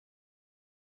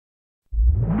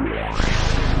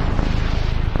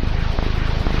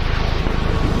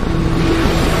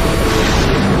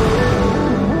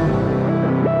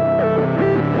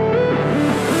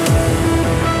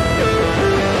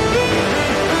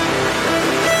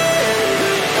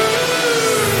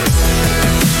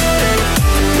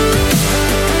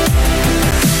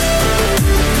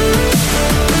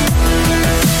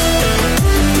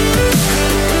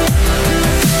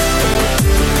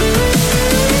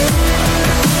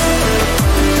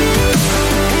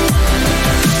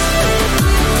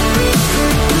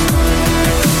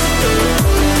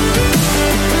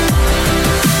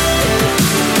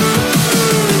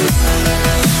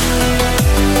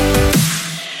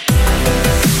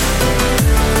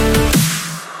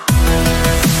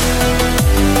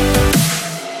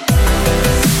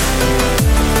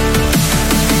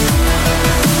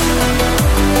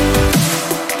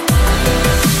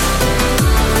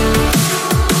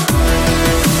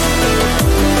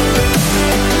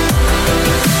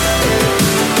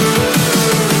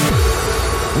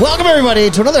Welcome, everybody,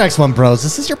 to another X1 Bros.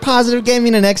 This is your positive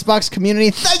gaming and Xbox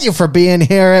community. Thank you for being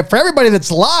here. For everybody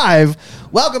that's live,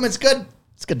 welcome. It's good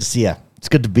to see you. It's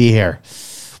good to be here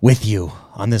with you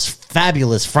on this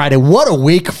fabulous Friday. What a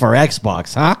week for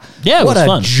Xbox, huh? Yeah, it was fun.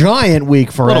 What a giant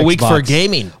week for Xbox. What a week for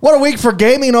gaming. What a week for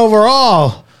gaming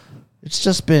overall. It's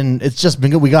just been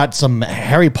good. We got some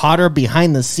Harry Potter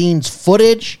behind the scenes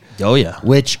footage. Oh, yeah.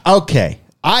 Which, okay,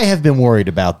 I have been worried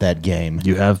about that game.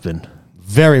 You have been.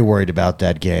 Very worried about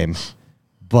that game,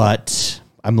 but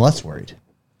I'm less worried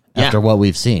after what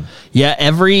we've seen. Yeah,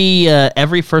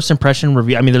 every first impression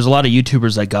review. I mean, there's a lot of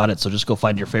YouTubers that got it, so just go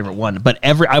find your favorite one. But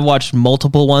I watched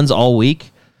multiple ones all week.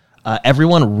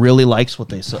 Everyone really likes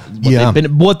what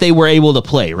what they were able to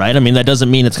play. Right? I mean, that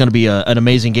doesn't mean it's going to be an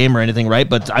amazing game or anything, right?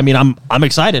 But I mean, I'm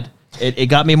excited. It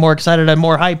got me more excited and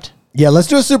more hyped. Yeah, let's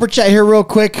do a super chat here real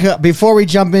quick before we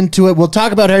jump into it. We'll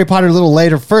talk about Harry Potter a little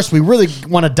later. First, we really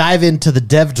want to dive into the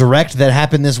Dev Direct that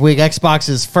happened this week.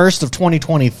 Xbox's first of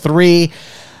 2023.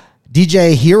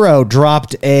 DJ Hero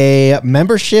dropped a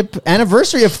membership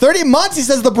anniversary of 30 months. He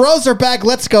says the bros are back.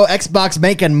 Let's go. Xbox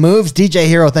making moves. DJ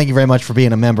Hero, thank you very much for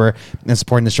being a member and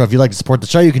supporting the show. If you'd like to support the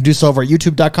show, you can do so over at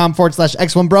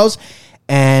youtube.com/X1Bros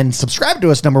and subscribe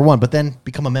to us, number one, but then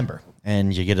become a member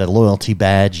and you get a loyalty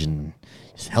badge and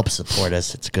help support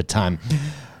us. It's a good time.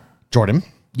 Jordan.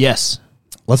 Yes.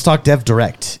 Let's talk Dev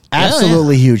Direct.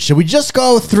 Absolutely huge. Should we just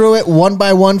go through it one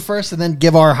by one first and then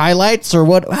give our highlights, or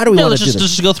what? How do we want to do this?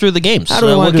 Let's just go through the games.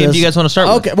 What game do you guys want to start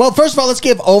with? Okay. Well, first of all, let's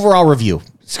give overall review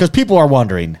because people are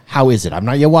wondering, how is it? I've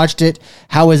not yet watched it.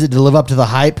 How is it to live up to the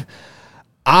hype?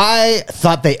 I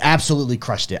thought they absolutely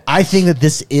crushed it. I think that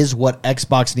this is what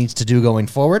Xbox needs to do going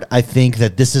forward. I think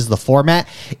that this is the format.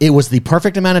 It was the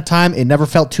perfect amount of time. It never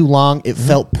felt too long. It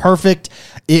felt perfect.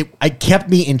 It kept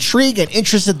me intrigued and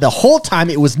interested the whole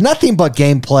time. It was nothing but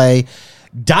gameplay,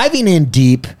 diving in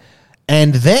deep,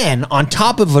 and then on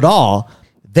top of it all,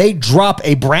 they drop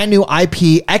a brand new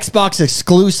IP, Xbox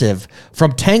exclusive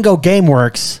from Tango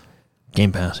Gameworks.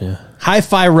 Game Pass, yeah.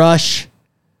 Hi-Fi Rush.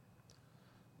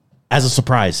 As a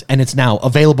surprise, and it's now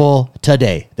available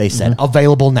today. They said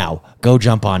available now. Go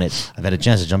jump on it. I've had a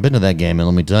chance to jump into that game, and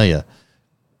let me tell you,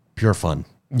 pure fun.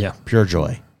 Yeah, pure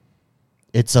joy.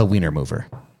 It's a wiener mover.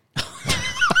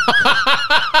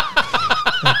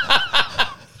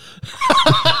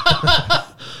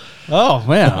 Oh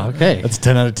man, okay. That's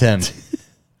 10 out of 10.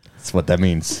 That's what that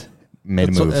means. Made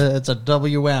a move. It's a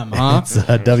WM, huh? It's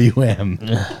a WM.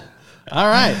 All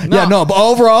right. No. But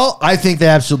overall, I think they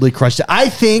absolutely crushed it. I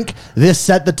think this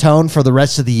set the tone for the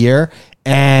rest of the year,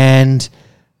 and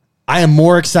I am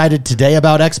more excited today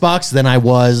about Xbox than I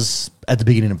was at the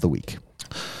beginning of the week.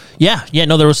 Yeah.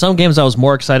 No, there were some games I was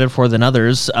more excited for than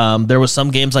others. There was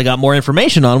some games I got more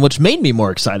information on, which made me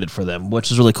more excited for them,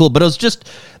 which is really cool. But it was just,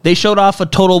 they showed off a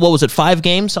total, 5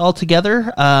 games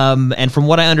altogether? And from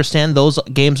what I understand, those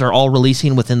games are all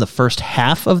releasing within the first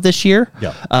half of this year.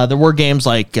 Yeah. There were games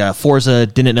like Forza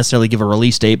didn't necessarily give a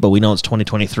release date, but we know it's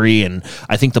 2023. And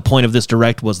I think the point of this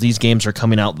Direct was these games are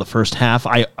coming out the first half.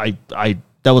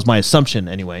 That was my assumption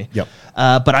anyway. Yep.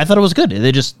 But I thought it was good.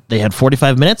 They had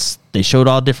 45 minutes. They showed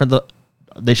all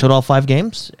 5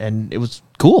 games, and it was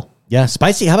cool. Yeah,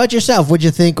 Spicy, how about yourself? What'd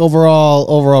you think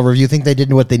overall review? Think they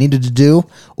did what they needed to do,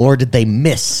 or did they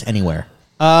miss anywhere?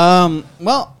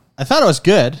 Well, I thought it was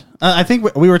good. I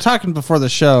think we were talking before the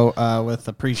show with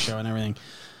the pre-show and everything,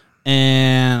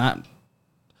 and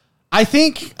I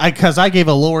think because I gave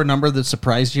a lower number that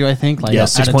surprised you. I think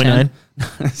 6.9.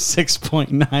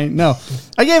 6.9. No,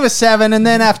 I gave a 7, and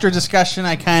then after discussion,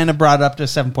 I kind of brought it up to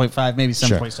 7.5, maybe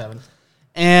 7.7. Sure.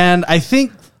 And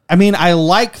I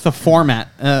like the format.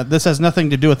 This has nothing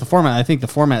to do with the format. I think the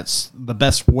format's the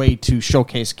best way to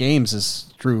showcase games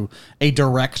is through a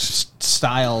direct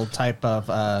style type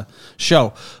of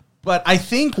show. But I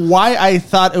think why I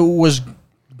thought it was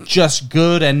just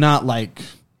good and not like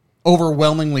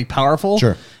overwhelmingly powerful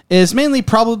is mainly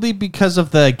probably because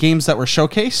of the games that were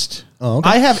showcased. Oh, okay.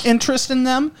 I have interest in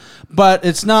them, but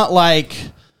it's not like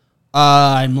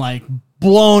I'm like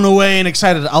blown away and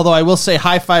excited. Although I will say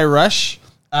Hi-Fi Rush,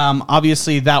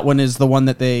 obviously that one is the one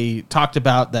that they talked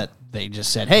about that they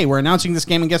just said, hey, we're announcing this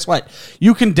game, and guess what?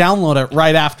 You can download it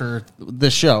right after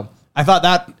the show. I thought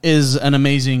that is an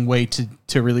amazing way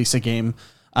to release a game.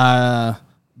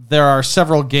 There are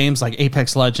several games like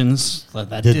Apex Legends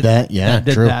that did that. Yeah, that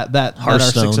did true. that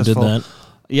Hearthstone are successful. did that.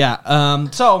 Yeah.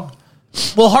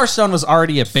 Well, Hearthstone was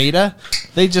already a beta.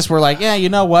 They just were like, yeah, you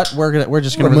know what? We're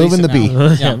just gonna release moving it the now.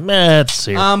 beat. Yeah. Let's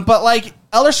see. But like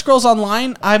Elder Scrolls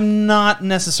Online, I'm not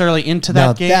necessarily into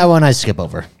that game. That one I skip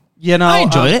over. You know, I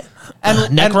enjoyed it.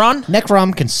 And Necron?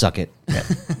 Necrom can suck it.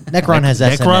 Necron has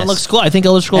SNS. Necron looks cool. I think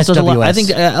Elder Scrolls does a lot. I SWS. think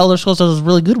Elder Scrolls does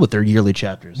really good with their yearly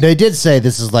chapters. They did say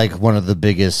this is like one of the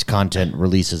biggest content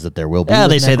releases that there will be. Yeah,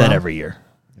 with they say that Necron. every year.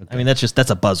 I mean, that's a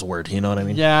buzzword. You know what I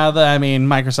mean? Yeah, I mean,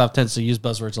 Microsoft tends to use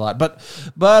buzzwords a lot, but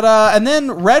and then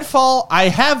Redfall, I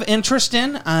have interest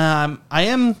in. I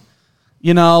am,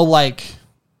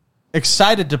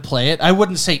 excited to play it. I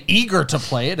wouldn't say eager to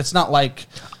play it. It's not like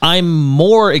I'm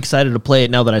more excited to play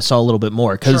it now that I saw a little bit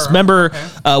more. Because remember,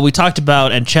 we talked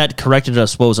about, and Chet corrected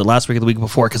us, what was it, last week or the week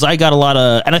before? Because I got a lot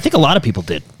of, and I think a lot of people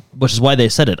did, which is why they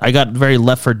said it. I got very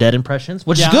Left 4 Dead impressions,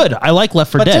 which is good. I like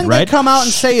Left 4 but Dead, didn't right? they come out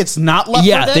and say it's not Left 4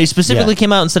 Yeah, Dead? they specifically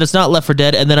came out and said it's not Left 4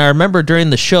 Dead. And then I remember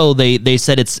during the show, they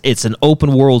said it's an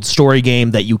open world story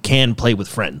game that you can play with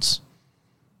friends.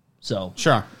 So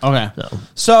Sure. Okay.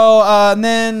 So and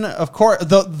then of course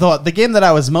the game that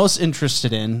I was most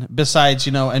interested in, besides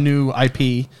a new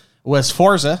IP, was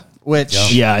Forza,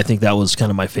 which yeah, I think that was kind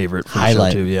of my favorite for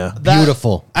Highlight. the show too. Yeah,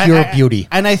 Beautiful. Pure beauty.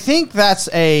 And I think that's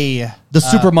The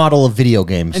supermodel of video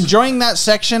games. enjoying that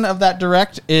section of that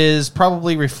direct is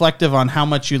probably reflective on how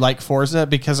much you like Forza,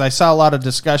 because I saw a lot of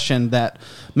discussion that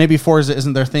maybe Forza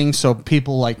isn't their thing, so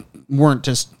people weren't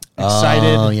just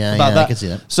excited about that. I can see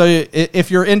that. So if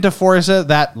you're into Forza,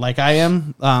 that like I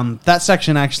am, that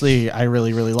section actually I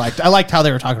really, really liked. I liked how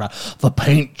they were talking about the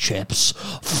paint chips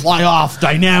fly off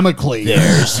dynamically.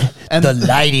 There's And- the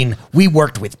lighting. We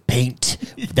worked with paint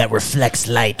that reflects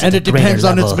light. and at it a greater depends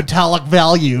on its level. metallic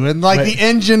value, and the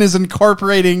engine is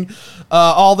incorporating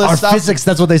all this Our stuff. physics,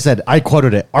 that's what they said. I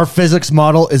quoted it. Our physics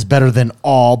model is better than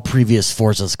all previous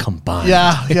Forzas combined.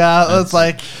 Yeah, it's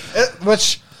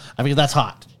which I mean that's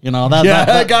hot.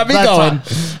 That got me that's going.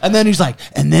 hot. And then he's like,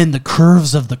 and then the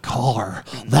curves of the car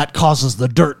that causes the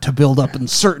dirt to build up in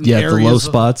certain areas. the low of-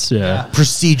 spots. Yeah.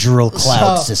 Procedural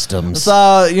cloud So- systems.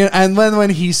 So, and then when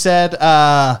he said,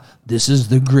 "This is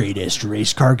the greatest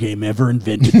race car game ever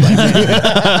invented by man,"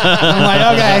 I'm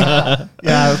like, okay,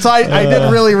 yeah. So I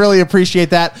did really, really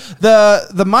appreciate that.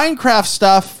 The Minecraft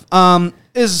stuff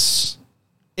is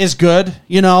good.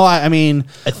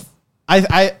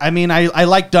 I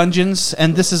like dungeons,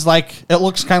 and this is it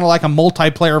looks kind of like a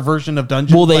multiplayer version of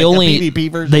dungeons. Well, they like only a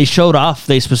PvP version. they showed off.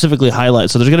 They specifically highlight.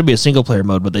 So there's going to be a single player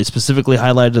mode, but they specifically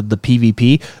highlighted the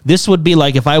PvP. This would be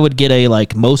like if I would get a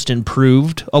most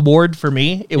improved award for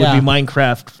me, it would be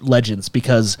Minecraft Legends,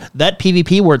 because that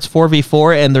PvP where it's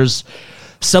 4v4 and there's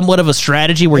somewhat of a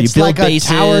strategy where It's you build like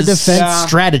bases. a tower defense Yeah.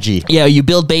 strategy. Yeah, you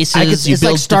build bases, you it's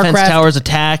build like defense StarCraft- towers,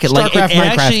 attack. StarCraft,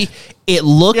 Minecraft. Actually, it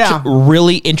looked Yeah.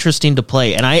 really interesting to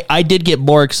play, and I did get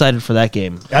more excited for that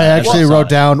game. I actually wrote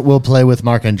down, we'll play with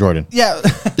Mark and Jordan. Yeah,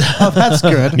 oh, that's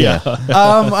good. Yeah.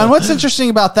 And what's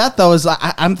interesting about that though is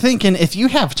I'm thinking if you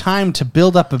have time to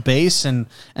build up a base and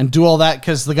do all that,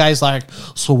 because the guy's like,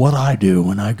 so what I do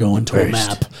when I go into a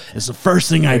map is the first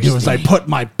thing I do is I put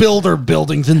my builder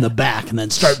buildings in the back and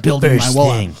then start building my First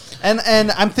wall. thing.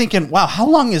 And I'm thinking, wow, how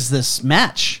long is this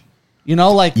match? Yeah,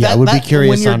 I would be curious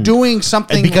when you're on- doing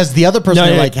something Because the other person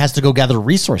No, yeah. has to go gather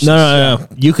resources. No.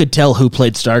 You could tell who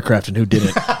played StarCraft and who didn't.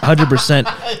 100%.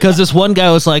 Because this one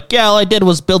guy was like, yeah, all I did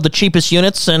was build the cheapest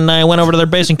units, and I went over to their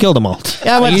base and killed them all.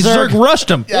 Yeah, I went Zerg rushed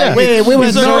them. Yeah, We went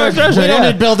He's like, Zerg. We don't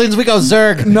need buildings. We go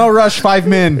Zerg. no rush 5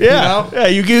 min. Yeah,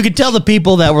 you could tell the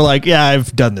people that were like, yeah,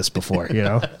 I've done this before,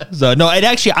 So no, it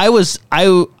actually,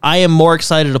 I am more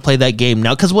excited to play that game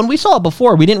now, because when we saw it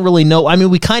before, we didn't really know. I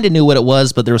mean, we kind of knew what it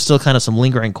was, but there was still kind of some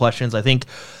lingering questions. I think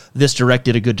this direct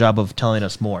did a good job of telling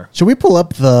us more. Should we pull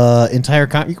up the entire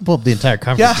you can pull up the entire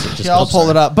conference. Yeah, I'll pull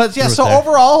it up. But yeah, so there.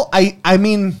 overall, I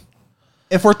mean,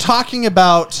 if we're talking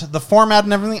about the format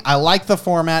and everything, I like the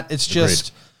format. It's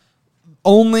just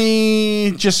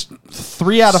only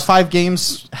 3 out of 5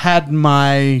 games had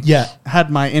my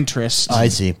interest. I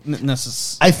see.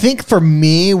 Necessary. I think for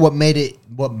me, what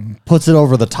puts it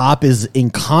over the top is in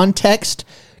context.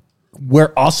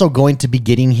 We're also going to be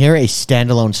getting here a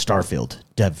standalone Starfield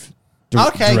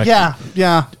Okay, directly.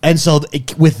 yeah. And so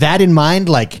with that in mind,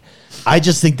 I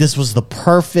just think this was the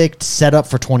perfect setup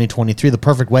for 2023, the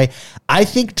perfect way. I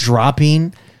think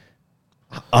dropping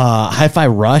Hi-Fi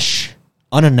Rush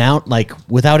unannounced,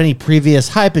 without any previous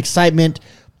hype, excitement,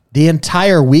 the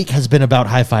entire week has been about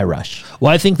Hi-Fi Rush. Well,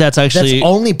 I think that's That's actually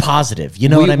only positive. You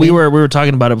know what I mean? we were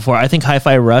talking about it before. I think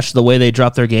Hi-Fi Rush, the way they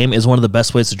drop their game, is one of the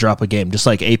best ways to drop a game, just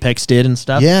like Apex did and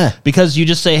stuff. Yeah. Because you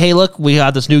just say, hey, look, we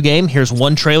got this new game. Here's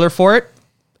one trailer for it.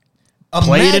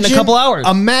 Play it in a couple hours.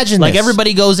 Imagine like this.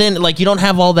 everybody goes in, you don't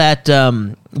have all that.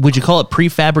 Would you call it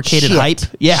prefabricated Shit. hype?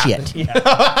 Yeah, Shit. yeah.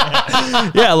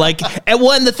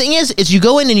 And the thing is you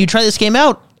go in and you try this game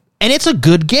out. And it's a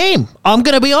good game. I'm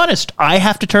going to be honest. I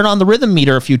have to turn on the rhythm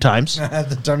meter a few times. I have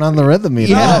to turn on the rhythm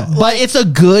meter. Yeah, but it's a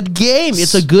good game.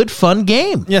 It's a good, fun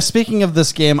game. Yeah, speaking of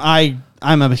this game, I'm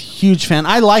a huge fan.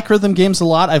 I like rhythm games a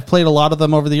lot. I've played a lot of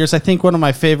them over the years. I think one of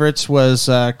my favorites was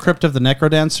Crypt of the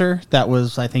Necrodancer. That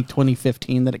was, I think,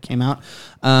 2015 that it came out.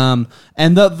 And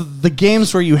the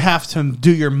games where you have to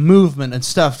do your movement and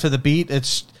stuff to the beat,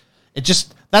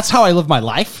 that's how I live my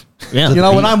life. Yeah. You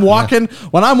know, when I'm walking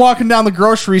down the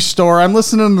grocery store, I'm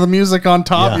listening to the music on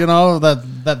top, you know,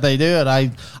 that they do it.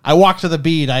 I walk to the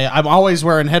beat. I'm always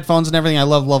wearing headphones and everything. I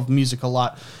love music a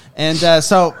lot. And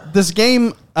so this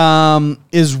game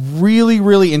is really,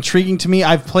 really intriguing to me.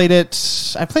 I've played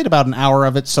about an hour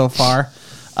of it so far.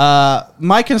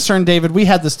 My concern, David, we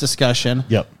had this discussion.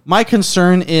 Yep. My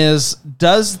concern is,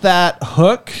 does that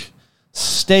hook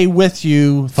stay with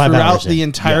you throughout the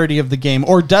entirety of the game,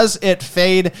 or does it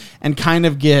fade and kind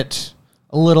of get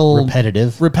a little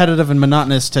repetitive and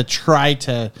monotonous to try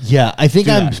to? Yeah, I think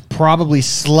I'm probably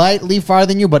slightly farther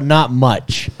than you, but not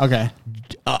much. Okay.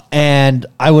 And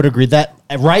I would agree that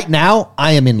right now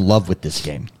I am in love with this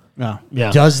game.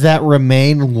 Yeah. Does that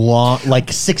remain long,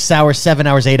 like 6 hours, 7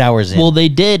 hours, 8 hours in? Well, they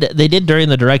did during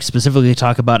the Direct specifically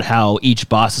talk about how each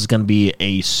boss is going to be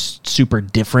a super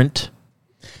different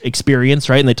experience,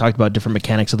 right? And they talked about different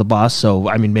mechanics of the boss. So,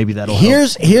 I mean, maybe that'll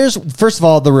help. Here's first of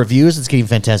all, the reviews. It's getting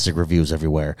fantastic reviews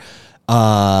everywhere.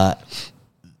 There's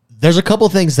a couple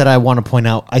things that I want to point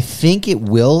out. I think it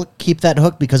will keep that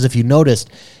hook because if you noticed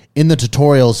in the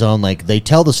tutorial zone, like they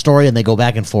tell the story and they go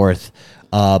back and forth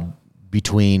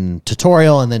between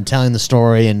tutorial and then telling the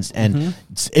story, and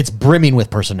it's brimming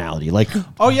with personality. Like,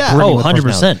 oh yeah,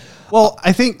 100%. Well,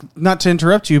 I think, not to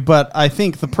interrupt you, but I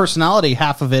think the personality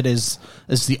half of it is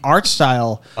the art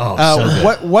style.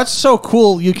 What's so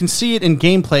cool? You can see it in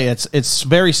gameplay. It's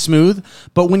very smooth,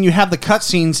 but when you have the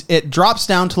cutscenes, it drops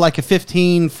down to like a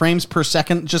 15 frames per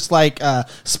second, just like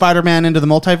Spider-Man Into the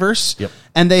Multiverse. Yep.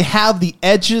 And they have the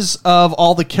edges of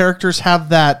all the characters have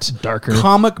that darker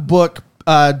comic book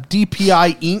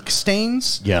DPI ink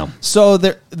stains. Yeah. So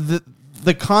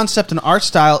the concept and art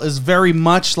style is very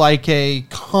much like a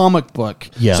comic book.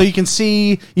 Yeah. So you can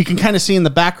kind of see in the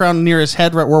background near his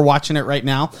head, right? We're watching it right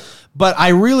now. But I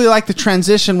really like the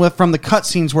transition from the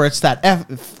cutscenes where it's that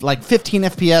like 15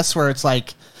 FPS where it's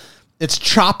like, it's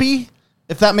choppy,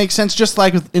 if that makes sense, just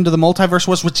like Into the Multiverse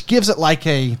was, which gives it like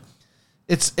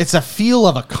it's a feel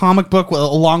of a comic book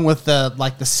along with the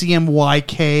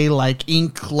CMYK like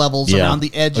ink levels around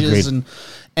the edges. Agreed.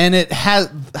 And it has...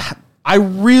 I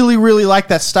really, really like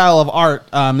that style of art.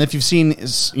 If you've seen,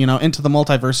 Into the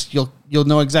Multiverse, you'll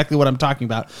know exactly what I'm talking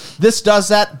about. This does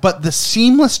that, but the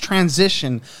seamless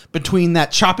transition between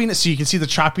that choppiness, so you can see the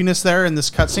choppiness there in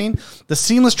this cutscene, the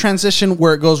seamless transition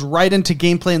where it goes right into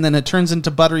gameplay and then it turns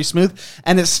into buttery smooth,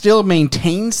 and it still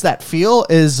maintains that feel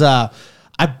is...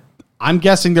 I'm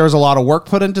guessing there was a lot of work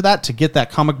put into that to get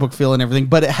that comic book feel and everything,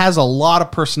 but it has a lot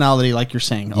of personality, like you're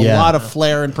saying, a lot of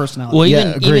flair and personality. Well,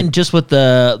 even just with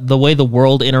the way the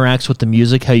world interacts with the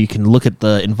music, how you can look at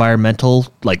the environmental,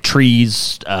 like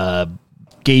trees,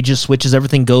 gauges, switches,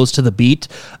 everything goes to the beat.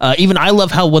 Even I love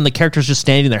how when the character's just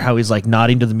standing there, how he's like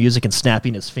nodding to the music and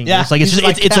snapping his fingers. Yeah, like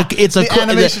it's a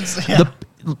animations.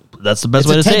 That's the best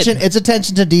way to say it. It's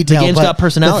attention to detail. The game's got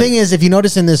personality. The thing is, if you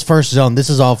notice in this first zone, this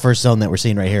is all first zone that we're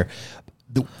seeing right here.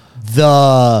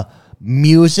 The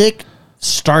music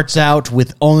starts out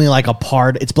with only like a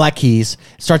part. It's Black Keys.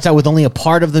 It starts out with only a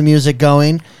part of the music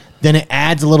going. Then it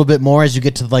adds a little bit more as you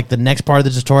get to like the next part of the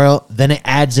tutorial. Then it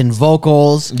adds in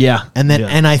vocals. Yeah. And then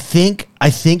and I think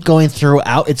going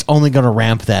throughout, it's only going to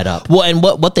ramp that up. Well, and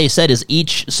what they said is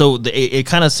it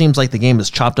kind of seems like the game is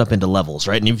chopped up into levels,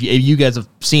 right? And if you guys have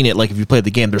seen it, like if you played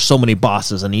the game, there's so many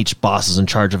bosses, and each boss is in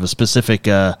charge of a specific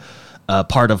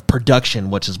part of production,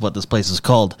 which is what this place is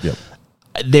called. Yep.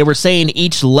 They were saying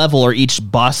each level or each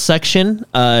boss section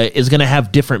is going to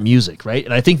have different music, right?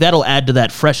 And I think that'll add to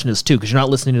that freshness too, because you're not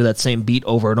listening to that same beat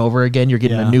over and over again. You're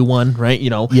getting a new one, right?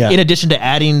 In addition to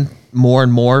adding more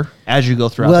and more as you go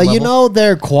throughout the level.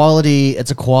 Their quality,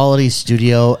 it's a quality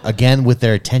studio, again, with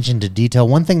their attention to detail.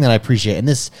 One thing that I appreciate, and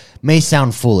this may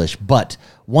sound foolish, but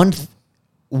one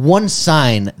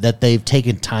sign that they've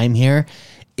taken time here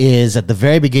is at the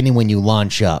very beginning when you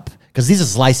launch up, because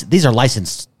these are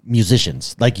licensed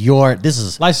musicians. Like this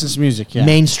is licensed music,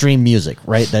 mainstream music,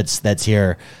 right? That's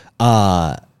here.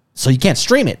 So you can't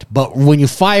stream it, but when you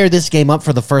fire this game up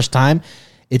for the first time,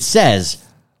 it says,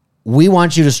 "We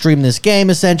want you to stream this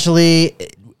game." Essentially,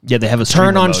 yeah, they have a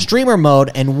turn on streamer mode,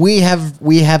 and we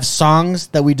have songs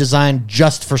that we designed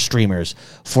just for streamers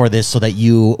for this, so that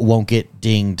you won't get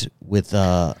dinged with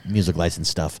music license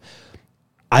stuff.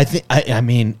 I think I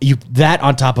mean you that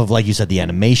on top of, like you said, the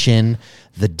animation,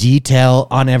 the detail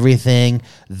on everything.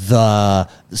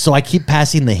 So I keep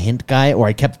passing the hint guy, or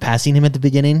I kept passing him at the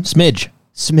beginning.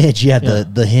 Smidge, yeah.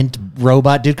 The hint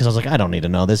robot dude, because I was like, I don't need to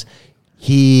know this.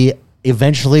 He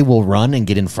eventually will run and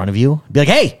get in front of you, be like,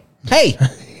 hey.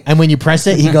 And when you press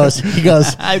it, he goes,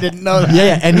 I didn't know that.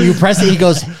 Yeah. And you press it, he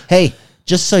goes, hey,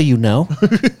 just so you know,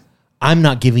 I'm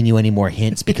not giving you any more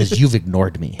hints because you've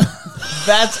ignored me.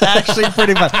 That's actually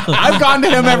pretty much. I've gone to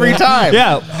him every time.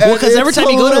 Yeah, well, because every time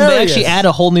you go to them, they hilarious. actually add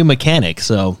a whole new mechanic.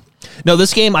 So, no,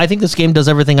 I think this game does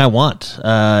everything I want.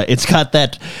 It's got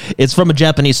that. It's from a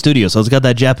Japanese studio, so it's got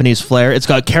that Japanese flair. It's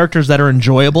got characters that are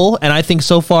enjoyable, and I think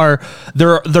so far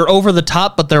they're over the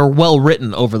top, but they're well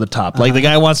written over the top. Like the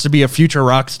guy wants to be a future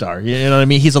rock star. You know what I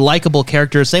mean? He's a likable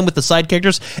character. Same with the side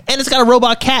characters, and it's got a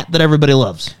robot cat that everybody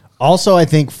loves. Also, I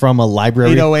think from a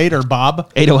library 808 or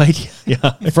Bob. 808,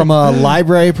 yeah. from a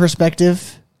library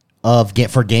perspective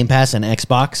for Game Pass and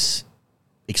Xbox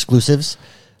exclusives,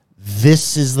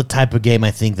 this is the type of game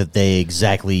I think that they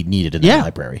exactly needed in the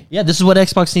library. Yeah, this is what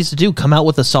Xbox needs to do. Come out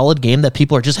with a solid game that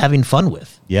people are just having fun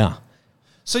with. Yeah.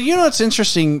 So what's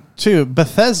interesting too?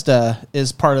 Bethesda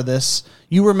is part of this.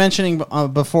 You were mentioning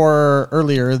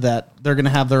earlier that they're going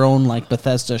to have their own like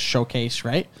Bethesda showcase,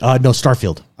 right? No,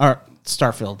 Starfield. Or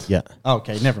Starfield. Yeah.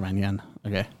 Okay, never mind. Yeah.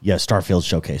 Okay. Yeah, Starfield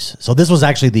showcase. So this was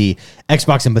actually the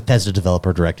Xbox and Bethesda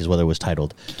Developer Direct is what it was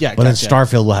titled. Yeah, but then gotcha.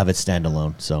 Starfield will have it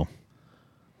standalone. So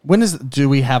Do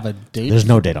we have a date? there's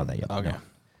no date on that yet. Okay.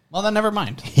 Well, then never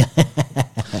mind.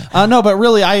 No, but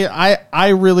really, I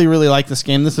really, really like this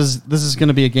game. This is going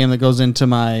to be a game that goes into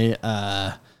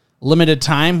my limited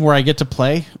time where I get to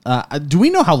play. Do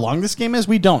we know how long this game is?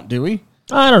 We don't, do we?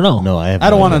 I don't know. No, I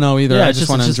don't want to know either. Yeah, I just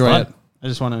want to it's enjoy fun. it. I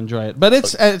just want to enjoy it. But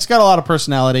it's got a lot of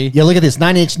personality. Yeah, look at this: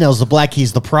 9 Inch Nails, The Black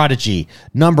Keys, The Prodigy,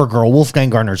 Number Girl, Wolfgang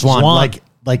Gartner, Swan.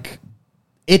 Like,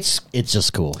 it's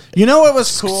just cool. You know what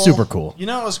was cool? Super cool. You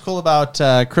know what was cool about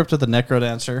Crypt of the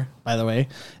Necrodancer, by the way?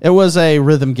 It was a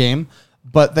rhythm game,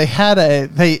 but they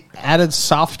added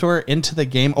software into the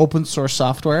game, open source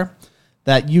software,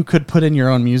 that you could put in your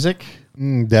own music.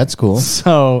 That's cool.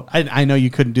 So I know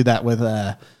you couldn't do that with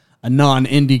a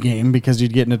non-indie game because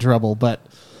you'd get into trouble, but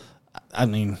I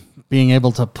mean, being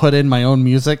able to put in my own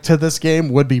music to this game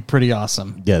would be pretty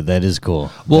awesome. Yeah, that is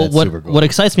cool. Well, That's super cool. what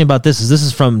excites me about this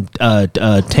is from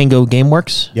Tango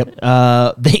GameWorks.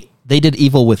 Yep. They did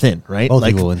Evil Within, right? Both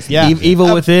Evil Within. Yeah.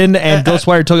 Evil Within and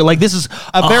Ghostwire Tokyo. Like, this is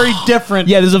A very different.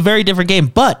 Yeah, this is a very different game.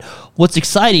 But what's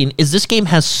exciting is this game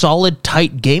has solid,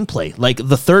 tight gameplay. Like,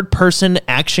 the third-person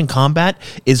action combat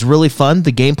is really fun.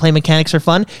 The gameplay mechanics are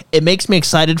fun. It makes me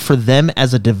excited for them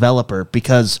as a developer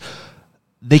because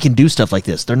they can do stuff like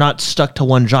this. They're not stuck to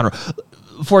one genre.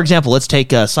 For example, let's take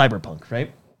Cyberpunk,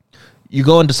 right? You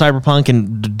go into Cyberpunk,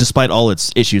 and despite all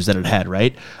its issues that it had,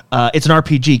 right? It's an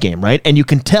RPG game, right? And you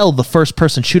can tell the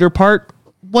first-person shooter part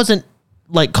wasn't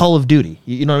like Call of Duty.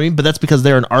 You know what I mean? But that's because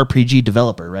they're an RPG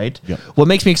developer, right? Yep. What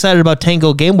makes me excited about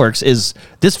Tango GameWorks is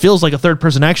this feels like a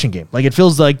third-person action game. Like, it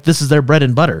feels like this is their bread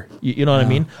and butter. You know what I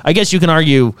mean? I guess you can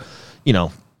argue,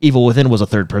 Evil Within was a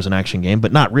third-person action game,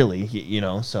 but not really,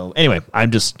 So anyway,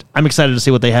 I'm excited to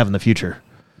see what they have in the future.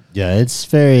 Yeah, it's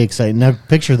very exciting. Now,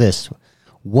 picture this.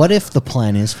 What if the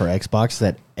plan is for Xbox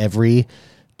that every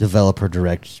developer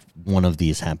direct one of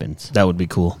these happens? That would be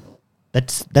cool.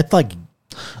 That's like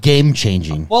game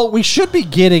changing. Well, we should be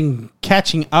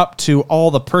catching up to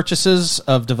all the purchases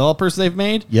of developers they've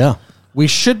made. Yeah. We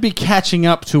should be catching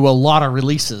up to a lot of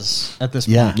releases at this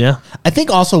point. Yeah. I think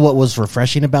also what was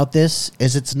refreshing about this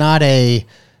is it's not a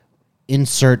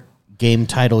insert game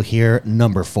title here,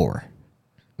 number 4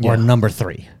 or number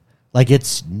 3. Like,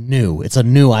 it's new. It's a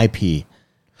new IP.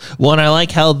 Well, and I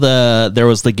like how there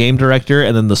was the game director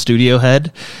and then the studio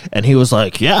head, and he was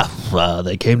like,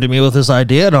 they came to me with this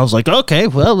idea, and I was like, okay,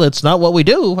 well, it's not what we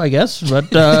do, I guess, but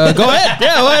go ahead.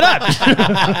 Yeah, why not?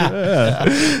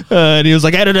 And he was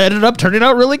like, it ended up turning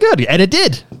out really good, and it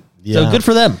did. Yeah. So good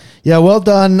for them. Yeah, well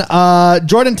done.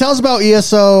 Jordan, tell us about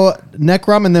ESO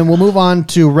Necrom, and then we'll move on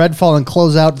to Redfall and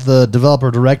close out the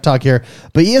developer direct talk here.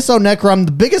 But ESO Necrom,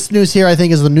 the biggest news here, I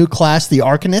think, is the new class, the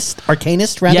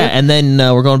Arcanist, rather. Yeah, and then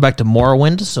we're going back to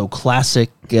Morrowind, so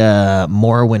classic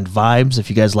Morrowind vibes, if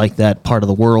you guys like that part of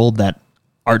the world, that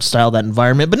art style, that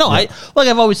environment. But no, like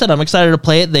I've always said, I'm excited to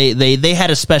play it. They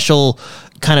had a special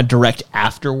kind of direct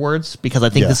afterwards because I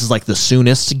think this is like the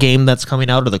soonest game that's coming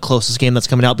out or the closest game that's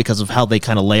coming out because of how they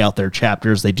kind of lay out their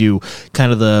chapters. They do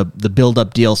kind of the build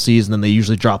up DLCs and then they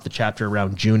usually drop the chapter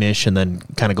around June-ish and then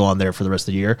kind of go on there for the rest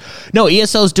of the year. No,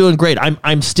 ESO is doing great.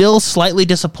 I'm still slightly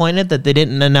disappointed that they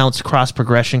didn't announce cross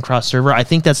progression, cross server. I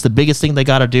think that's the biggest thing they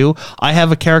got to do. I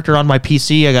have a character on my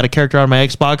PC. I got a character on my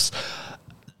Xbox.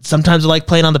 Sometimes I like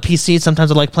playing on the PC. Sometimes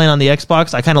I like playing on the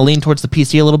Xbox. I kind of lean towards the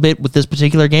PC a little bit with this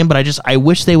particular game, but I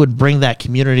wish they would bring that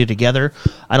community together.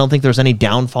 I don't think there's any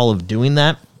downfall of doing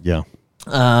that. Yeah.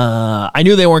 I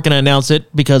knew they weren't going to announce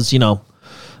it because, I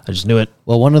just knew it.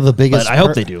 Well, one of the biggest... But I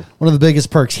hope they do. One of the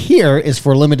biggest perks here is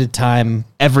for limited time...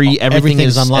 Everything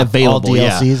is unlocked, available. All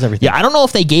DLCs, everything. Yeah, I don't know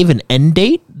if they gave an end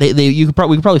date. We could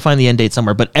probably find the end date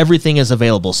somewhere, but everything is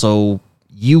available, so...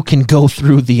 You can go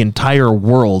through the entire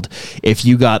world if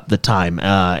you got the time.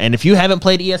 And if you haven't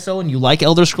played ESO and you like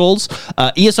Elder Scrolls,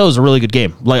 ESO is a really good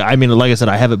game. Like I said,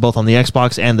 I have it both on the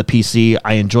Xbox and the PC.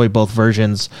 I enjoy both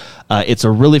versions. It's a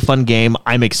really fun game.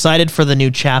 I'm excited for the new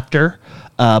chapter,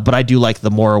 but I do like the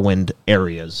Morrowind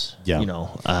areas. Yeah.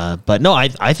 But no,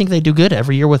 I think they do good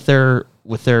every year with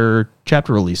their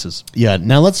chapter releases. Yeah.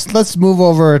 Now let's move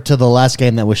over to the last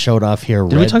game that was showed off here.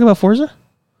 Did we talk about Forza?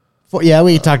 Yeah,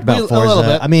 we talked about Forza. A little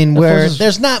bit. I mean,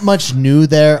 there's not much new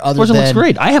there other Forza than... looks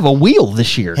great. I have a wheel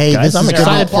this year, guys. I'm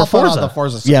excited for Forza.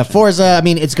 Forza Forza, I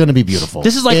mean, it's going to be beautiful.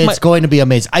 This is like it's going to be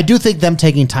amazing. I do think them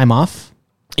taking time off...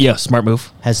 Yeah, smart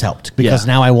move. ...has helped because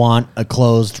now I want a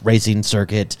closed racing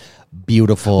circuit,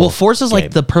 beautiful... Well, Forza's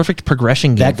like the perfect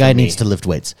progression game. That guy needs to lift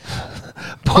weights.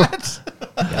 What?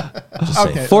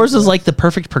 Okay. Forza's like the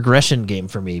perfect progression game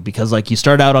for me because like you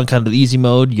start out on kind of the easy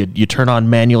mode, you turn on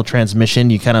manual transmission,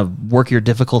 you kind of work your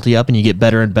difficulty up and you get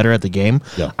better and better at the game.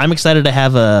 Yeah. I'm excited to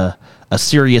have a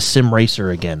serious sim racer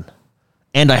again.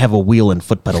 And I have a wheel and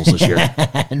foot pedals this year.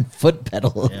 And foot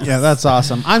pedals. Yeah, that's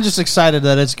awesome. I'm just excited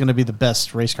that it's going to be the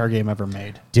best race car game ever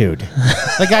made. Dude.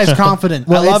 That guy's confident.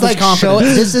 Well, I love his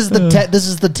confidence. This is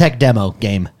the tech demo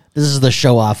game. This is the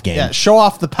show-off game. Yeah, show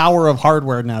off the power of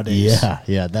hardware nowadays.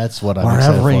 Yeah, that's what I'm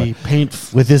excited for. Paint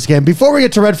with this game. Before we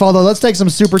get to Redfall, though, let's take some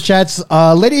super chats.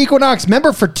 Lady Equinox,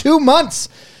 member for 2 months,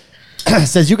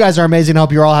 says, you guys are amazing. I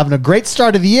hope you're all having a great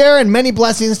start of the year and many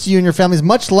blessings to you and your families.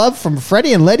 Much love from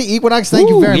Freddie and Lady Equinox. Thank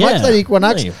you very much, Lady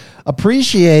Equinox.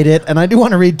 Appreciate it. And I do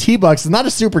want to read T-Bucks. It's not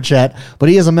a super chat, but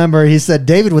he is a member. He said,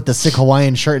 David with the sick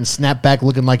Hawaiian shirt and snapback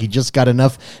looking like he just got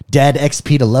enough dad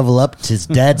XP to level up to his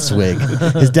dad swag.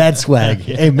 His dad swag.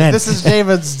 Amen. This is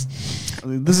David's...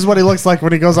 This is what he looks like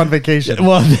when he goes on vacation.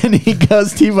 Well, then he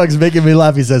goes, T-Bucks making me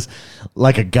laugh. He says,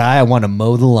 like a guy I want to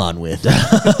mow the lawn with. And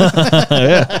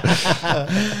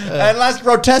last,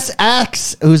 Grotesque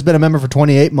Axe, who's been a member for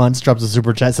 28 months, drops a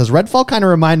super chat, says, Redfall kind of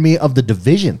remind me of The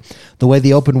Division, the way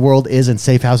the open world is and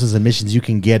safe houses and missions you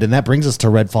can get. And that brings us to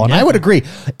Redfall. And I would agree.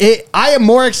 I am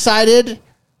more excited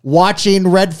watching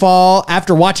Redfall,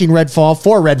 after watching Redfall,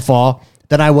 for Redfall,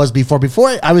 than I was before.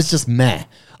 Before, I was just meh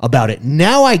about it.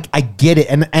 Now I get it.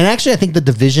 And actually, I think The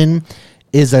Division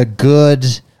is a good...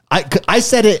 I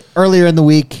said it earlier in the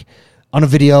week on a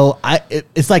video.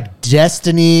 It's like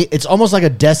Destiny. It's almost like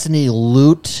a Destiny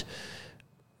loot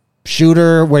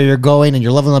shooter where you're going and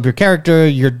you're leveling up your character.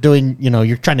 You're doing,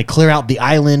 you're trying to clear out the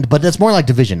island, but that's more like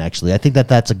Division, actually. I think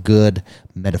that's a good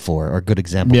metaphor or a good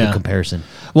example of comparison.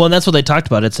 Well, and that's what they talked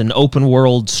about. It's an open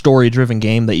world, story driven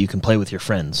game that you can play with your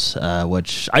friends,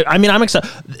 which I'm excited.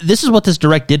 This is what this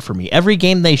Direct did for me. Every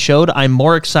game they showed, I'm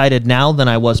more excited now than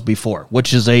I was before,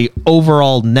 which is a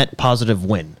overall net positive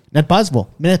win. Net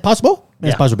possible. Net possible?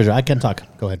 Net Yeah. possible. I can talk.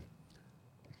 Go ahead.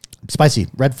 Spicy.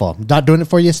 Redfall. Not doing it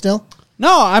for you still?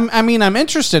 No, I'm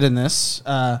interested in this.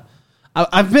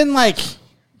 I've been like,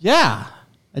 I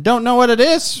don't know what it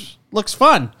is. Looks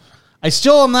fun. I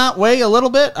still am that way a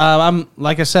little bit.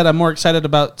 Like I said, I'm more excited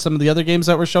about some of the other games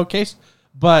that were showcased.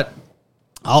 But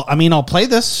I'll play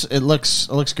this. It looks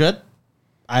good.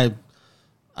 I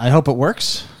hope it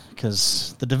works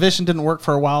because The Division didn't work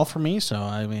for a while for me. So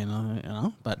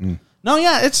but no,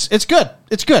 it's good.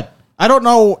 It's good. I don't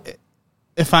know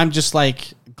if I'm just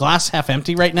like glass half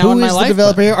empty right now in my life. Who is the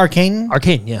developer here? Arcane?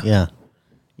 Arcane, yeah.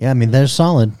 Yeah, I mean, they're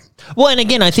solid. Well, and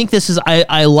again, I think this is,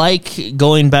 I like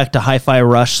going back to Hi-Fi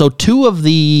Rush. So 2 of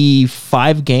the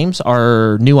 5 games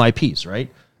are new IPs,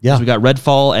 right? Yeah. So we got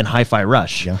Redfall and Hi-Fi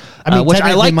Rush. Yeah. I mean, which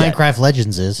I like Minecraft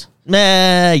Legends is.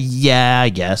 Yeah, I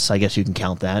guess you can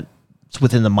count that. It's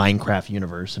within the Minecraft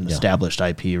universe, an established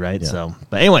IP, right? Yeah. So,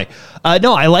 but anyway,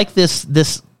 no, I like this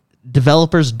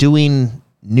developers doing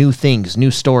new things, new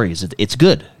stories. It's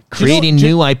good. Creating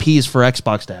new IPs for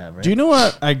Xbox to have, right? Do you know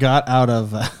what I got out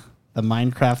of the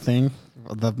Minecraft thing,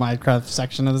 the Minecraft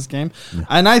section of this game.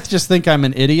 And I just think I'm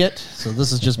an idiot. So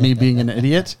this is just me being an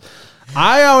idiot.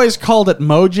 I always called it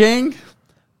Mojang,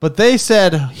 but they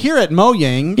said here at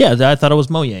Mojang. Yeah, I thought it was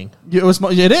Mojang.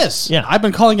 It is. Yeah. I've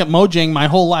been calling it Mojang my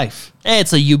whole life.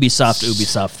 It's a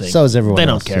Ubisoft thing. So is everyone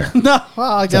They else, don't care. No,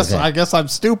 well, I okay. guess I'm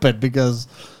stupid because,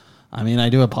 I mean, I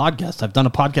do a podcast. I've done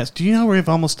a podcast. Do you know we've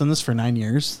almost done this for 9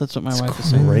 years? That's what my wife is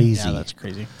saying. crazy. Yeah, that's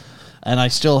crazy. And I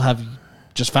still have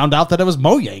just found out that it was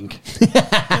Mojang.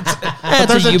 But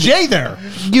there's a J there.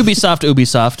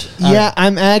 Ubisoft. Yeah,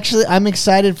 I'm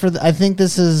excited for I think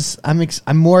this is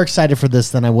I'm more excited for this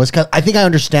than I was, cuz I think I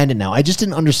understand it now. I just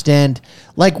didn't understand,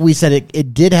 like we said,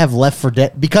 it did have Left 4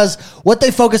 Dead, because what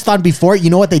they focused on before, you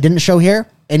know what they didn't show here?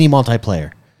 Any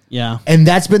multiplayer. Yeah. And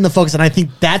that's been the focus, and I think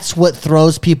that's what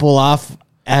throws people off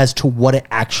as to what it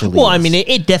actually Well, is. I mean,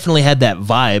 it definitely had that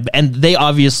vibe, and they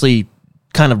obviously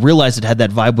kind of realized it had that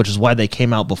vibe, which is why they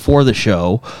came out before the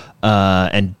show.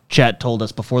 And chat told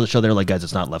us before the show, they were like, guys,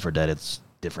 it's not Left 4 Dead, it's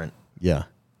different. Yeah.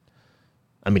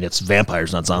 I mean, it's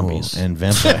vampires, not zombies. And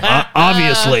vampire.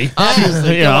 Obviously.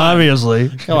 Obviously.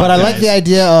 But I like the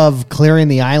idea of clearing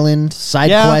the island, side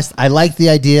quest. I like the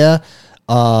idea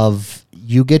of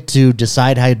you get to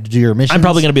decide how to do your missions. I'm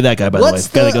probably going to be that guy, by the way. Guy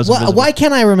that goes invisible. Why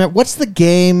can't I remember? What's the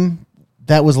game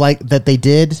that was like that they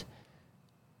did?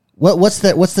 What's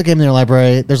the game in their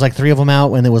library? There's like 3 of them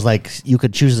out, and it was like you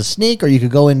could choose to sneak or you could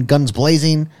go in guns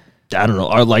blazing. I don't know.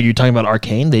 Like, you're talking about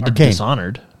Arcane? They did Arcane.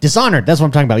 Dishonored. Dishonored. That's what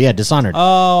I'm talking about. Yeah, Dishonored.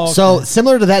 Oh, okay. So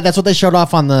similar to that, that's what they showed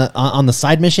off on the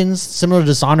side missions. Similar to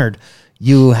Dishonored,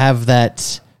 you have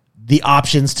the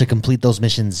options to complete those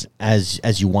missions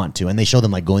as you want to, and they show them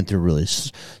like going through really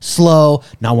slow,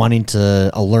 not wanting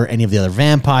to alert any of the other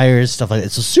vampires, stuff like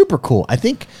that. So super cool. I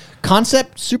think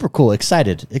concept super cool.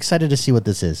 Excited to see what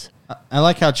this is. I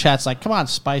like how chat's like, come on,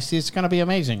 Spicy, it's going to be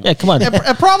amazing. Yeah, come on. It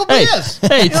probably is.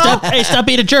 Hey, stop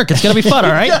being a jerk. It's going to be fun,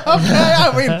 all right? Okay,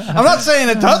 I mean, I'm not saying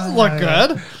it doesn't look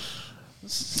good.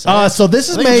 So this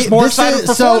is I think I'm just more excited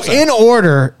for Forza.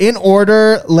 in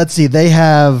order, let's see. They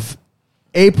have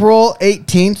April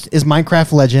 18th is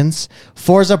Minecraft Legends.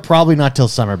 Forza probably not till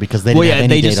summer because they didn't have any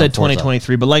they date just on said Forza.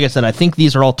 2023, but like I said, I think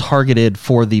these are all targeted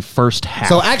for the first half.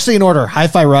 So actually, in order: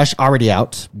 Hi-Fi Rush already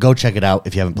out. Go check it out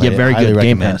if you haven't played it. Yeah, very Highly good.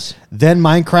 Game recommend. Pass. Then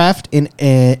Minecraft in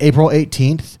April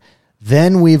 18th.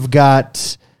 Then we've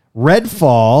got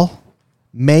Redfall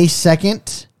May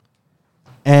 2nd,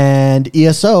 and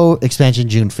ESO expansion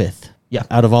June 5th. Yeah.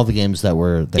 Out of all the games that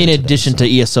were there in today, addition to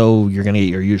ESO, you're going to get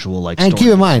your usual like. And keep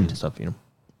in stories mind, and stuff, you know.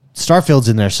 Starfield's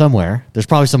in there somewhere. There's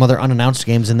probably some other unannounced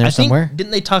games in there somewhere.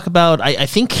 Didn't they talk about? I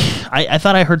think I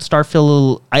thought I heard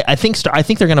Starfield. I think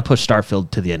they're going to push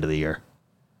Starfield to the end of the year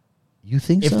You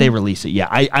think if so? they release it. Yeah,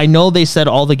 I know they said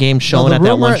all the games shown at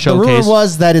that one The showcase. rumor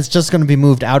was that it's just going to be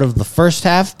moved out of the first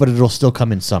half, but it'll still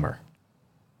come in summer.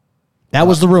 That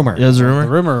was the rumor. There's a The rumor.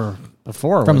 rumor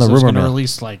before From was the it was rumor going to mill.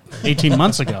 release like 18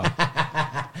 months ago.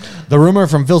 The rumor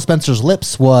from Phil Spencer's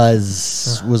lips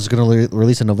was going to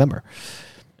release in November.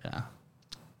 Yeah.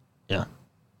 Yeah.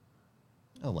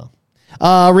 Oh, well.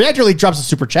 Reactor League drops a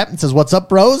super chat and says, "What's up,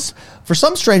 bros? For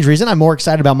some strange reason, I'm more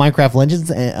excited about Minecraft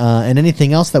Legends and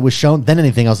anything else that was shown than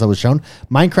anything else that was shown.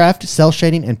 Minecraft, cell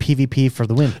shading, and PvP for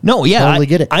the win." No, yeah, Totally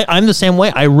get it. I'm the same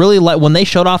way. I really like when they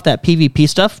showed off that PvP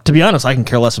stuff. To be honest, I can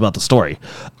care less about the story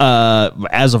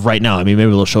as of right now. I mean, maybe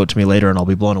they'll show it to me later and I'll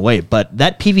be blown away. But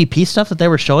that PvP stuff that they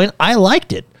were showing, I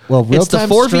liked it. Well, it's the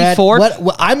real-time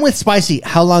 4v4. I'm with Spicy.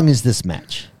 How long is this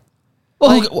match?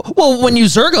 Well, when you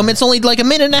zerg them, it's only like a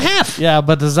minute and a half. Yeah,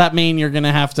 but does that mean you're going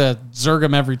to have to zerg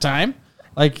them every time?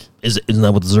 Like, Isn't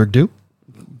that what the zerg do?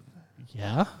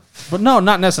 yeah. But no,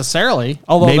 not necessarily.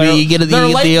 Although Maybe their, you get their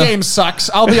late game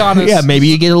sucks, I'll be honest. Yeah, maybe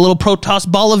you get a little Protoss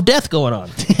ball of death going on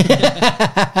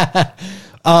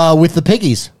With the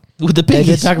piggies. with the They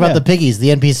piggies. did talk about the piggies, the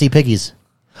NPC piggies.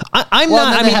 I'm Well,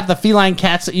 not. and I they mean, have the feline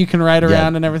cats that you can ride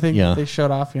around and everything. Yeah. They showed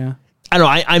off, yeah. I don't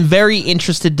know. I'm very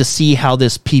interested to see how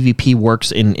this PvP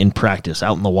works in practice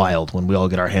out in the wild when we all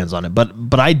get our hands on it.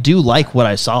 But I do like what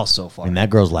I saw so far. And that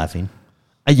girl's laughing.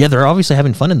 Yeah, they're obviously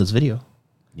having fun in this video.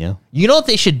 Yeah. You know what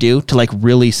they should do to like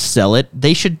really sell it?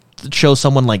 They should show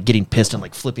someone like getting pissed and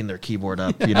like flipping their keyboard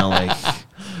up. You know, like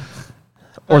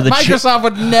or the Microsoft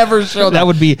would never show that. That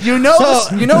would be You know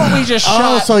what we just shot?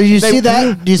 Oh, so you They- see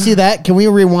that? Do you see that? Can we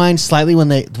rewind slightly when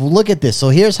they look at this? So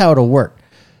here's how it'll work.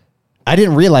 I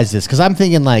didn't realize this because I'm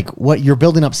thinking like what you're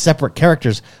building up separate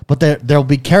characters, but there'll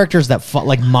be characters that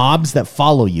like mobs that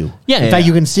follow you. Yeah, in fact,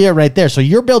 you can see it right there. So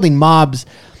you're building mobs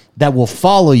that will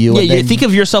follow you. Yeah, and you then think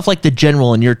of yourself like the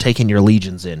general, and you're taking your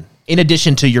legions in. In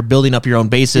addition to you're building up your own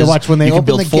bases. you watch when they you open can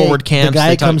build the forward gate, camps. the guy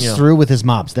they talk, comes you know. through with his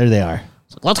mobs. There they are.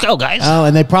 Let's go, guys. Oh,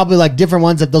 and they probably like different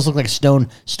ones that those look like stone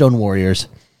warriors.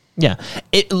 Yeah.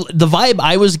 The vibe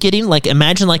I was getting, like,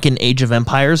 imagine like an Age of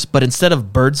Empires, but instead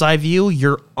of bird's eye view,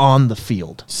 you're on the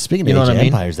field. Speaking You know of Age what of I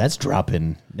mean? Empires, that's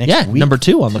dropping next week. number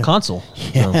 2 on the console.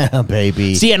 Yeah,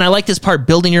 baby. See, and I like this part,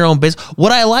 building your own base.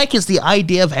 What I like is the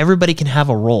idea of everybody can have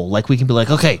a role. Like, we can be like,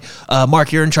 okay,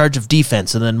 Mark, you're in charge of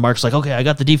defense. And then Mark's like, okay, I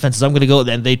got the defenses. I'm going to go.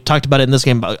 And they talked about it in this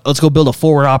game. Let's go build a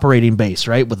forward operating base,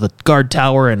 right? With a guard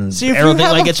tower and See, if everything. you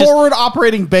have Like, a it's just, forward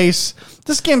operating base,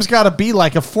 this game's got to be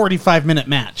like a 45-minute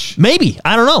match. maybe.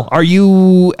 I don't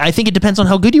know. I think it depends on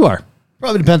how good you are.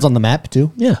 Probably depends on the map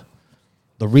too. Yeah.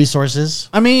 The resources.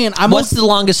 I mean, What's the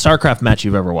longest StarCraft match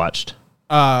you've ever watched?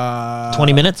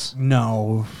 20 minutes?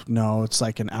 No, it's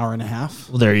like an hour and a half.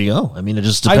 Well, there you go. I mean, it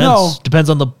just I depends. know. Depends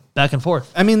on the back and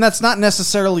forth. I mean, that's not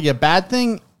necessarily a bad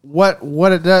thing. What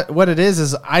it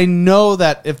is I know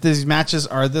that if these matches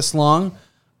are this long,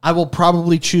 I will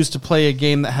probably choose to play a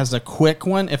game that has a quick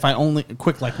one. If I only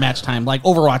quick like match time, like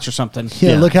Overwatch or something.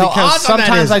 Yeah, look how because awesome that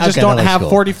sometimes is. I just Okay, don't that looks have cool.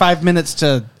 45 minutes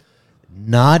to.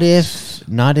 Not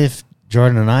if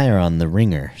Jordan and I are on the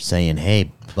ringer saying,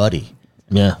 "Hey, buddy,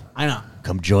 Yeah. I know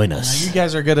come join us. you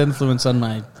guys are a good influence on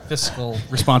my fiscal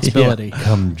responsibility.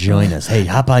 Come join us. Hey,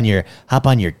 hop on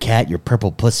your cat, your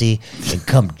purple pussy, and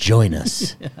come join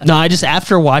us." No, I just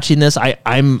after watching this,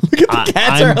 I'm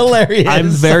cats are hilarious. I'm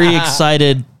very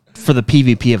excited for the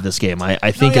PvP of this game.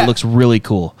 I think yeah. it looks really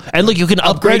cool. And look, you can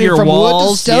upgrade Upgraded your from wood to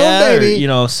walls, stone, yeah, or, baby. you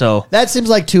know. So That seems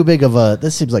like too big of a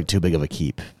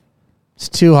keep. It's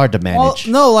too hard to Well, manage.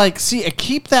 no, like, see, a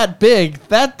keep that big,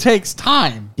 that takes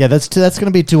time. Yeah, that's going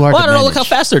to be too hard well, to I don't know. manage. Look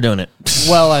how fast they're doing it.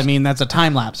 Well, I mean, that's a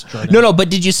time lapse, Jordan. No, but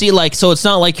did you see like? So it's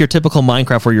not like your typical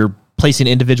Minecraft where you're placing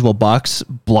individual blocks.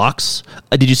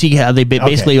 Did you see how they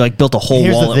basically like built a whole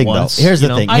Here's wall the thing, at once? though. Here's you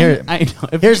the know? thing. I Here-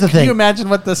 know. here's the Can thing. you imagine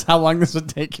how long this would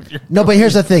take if you're... No, but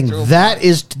here's the thing.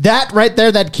 That right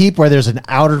there, that keep where there's an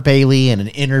outer Bailey and an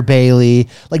inner Bailey.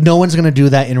 Like no one's going to do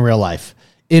that in real life.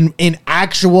 In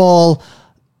actual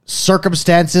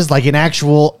circumstances, like in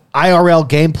actual IRL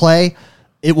gameplay,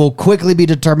 it will quickly be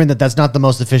determined that that's not the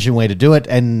most efficient way to do it,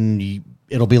 and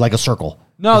it'll be like a circle.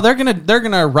 No, they're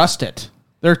gonna rust it.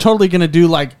 They're totally gonna do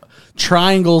like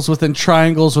triangles within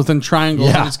triangles within triangles,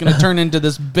 Yeah. and it's gonna turn into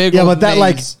this big. Yeah, old but that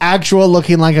like maze. actual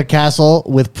looking like a castle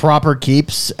with proper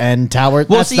keeps and towers.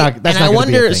 Well, That's see, not. That's and not I gonna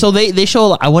be a wonder. thing. So they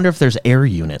show. I wonder if there's air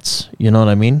units. You know what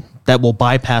I mean? That will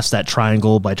bypass that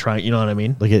triangle by trying. You know what I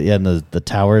mean? look at and the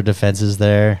tower defenses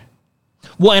there.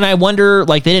 Well, and I wonder,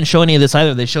 like, they didn't show any of this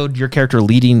either. They showed your character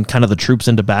leading kind of the troops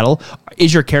into battle.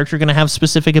 Is your character going to have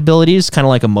specific abilities, kind of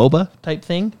like a MOBA type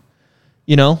thing?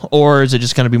 You know? Or is it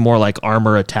just going to be more like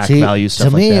armor, attack value, stuff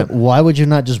to like me, that? why would you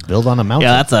not just build on a mountain?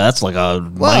 Yeah, that's like a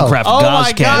Minecraft Oh Gauss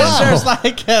my cannon. gosh! There's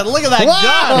like look at that Wow.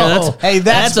 gun. Yeah, that's- hey,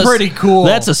 that's a- pretty cool.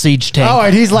 That's a siege tank. Oh,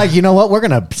 and he's like, you know what? We're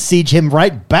gonna siege him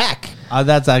right back.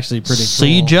 That's actually pretty cool.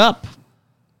 Siege up.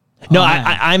 No,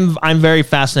 man. I'm very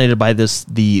fascinated by the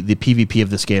PvP of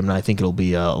this game, and I think it'll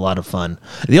be a lot of fun.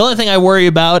 The only thing I worry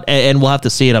about, and we'll have to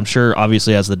see it, I'm sure,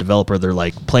 obviously, as the developer, they're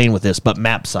like playing with this, but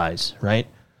map size, right?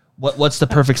 What's the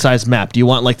perfect size map? Do you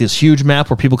want like this huge map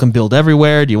where people can build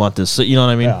everywhere? Do you want this? You know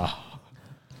what I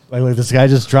mean? Like this guy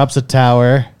just drops a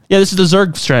tower. Yeah, this is the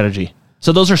Zerg strategy.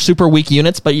 So those are super weak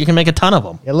units, but you can make a ton of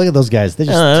them. Yeah, look at those guys. They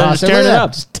just They're toss just tearing it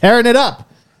up. just tearing it up.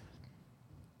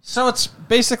 So it's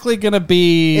basically gonna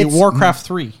be It's- Warcraft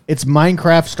 3. It's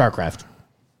Minecraft, StarCraft.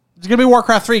 It's gonna be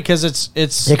Warcraft 3 because it's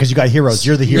Yeah, because you got heroes.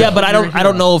 You're the hero. Yeah, but I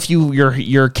don't know if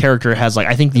your character has like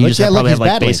I think you Look, just yeah, look, probably he's have like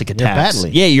battling. basic You're attacks.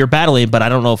 battling. Yeah, you're battling, but I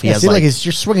don't know if he yeah, has see, like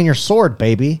you're swinging your sword,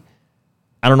 baby.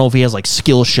 I don't know if he has like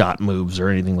skill shot moves or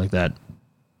anything like that.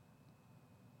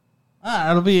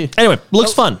 it'll be Anyway,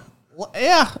 looks fun.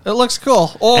 yeah, it looks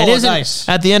cool. Oh, And isn't nice.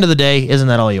 at the end of the day, isn't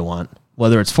that all you want?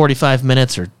 Whether it's 45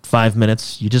 minutes or 5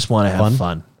 minutes, you just want to have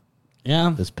fun.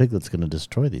 Yeah. This piglet's gonna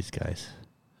destroy these guys.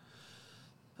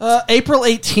 April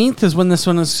 18th is when this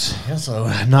one is. Yeah,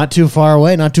 so not too far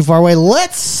away. Not too far away.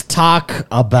 Let's talk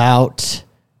about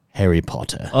Harry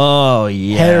Potter. Oh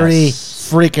yeah, Harry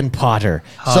freaking Potter.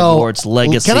 Hogwarts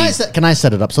Legacy. Can I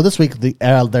set it up? So this week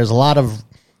there's a lot of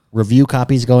review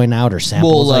copies going out or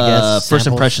samples. Well, I guess first Samples.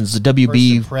 impressions. The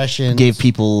WB First impressions. gave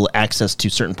people access to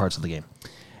certain parts of the game.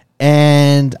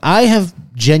 And I have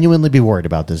genuinely been worried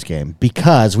about this game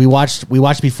because we watched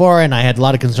before, and I had a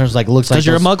lot of concerns. Like, looks like 'Cause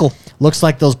you're a muggle. Looks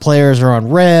like those players are on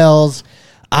rails.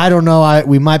 I don't know.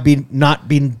 We might be not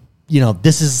being.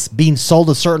 This is being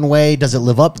sold a certain way. Does it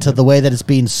live up to the way that it's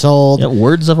being sold? Yeah,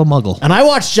 words of a muggle. And I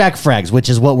watched Jack Frags, which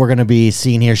is what we're going to be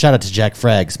seeing here. Shout out to Jack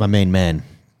Frags, my main man.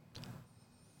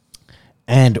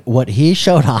 And what he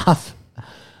showed off,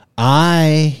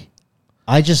 I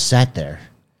just sat there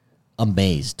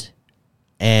amazed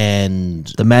and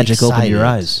The magic opened your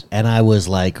excited. eyes. And I was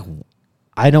like,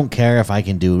 I don't care if I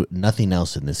can do nothing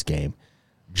else in this game.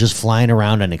 Just flying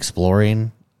around and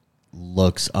exploring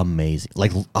looks amazing.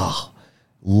 Like,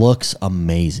 looks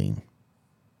amazing.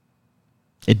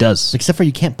 It does. Except for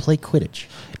you can't play Quidditch.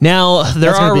 Now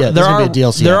there That's gonna be a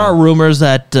DLC there on are it. rumors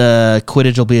that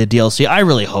Quidditch will be a DLC. I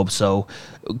really hope so.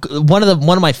 One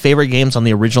of my favorite games on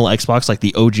the original Xbox, like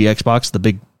the OG Xbox, the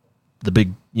big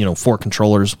 4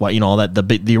 controllers, all that,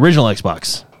 the original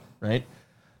Xbox, right?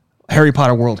 Harry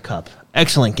Potter World Cup,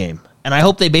 excellent game, and I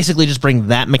hope they basically just bring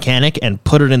that mechanic and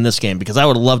put it in this game because I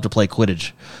would love to play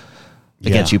Quidditch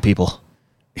against you people.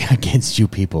 Against you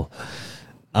people.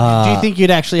 Do you think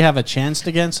you'd actually have a chance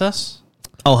against us?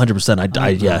 Oh, 100%. I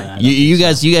Yeah. don't You think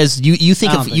guys, you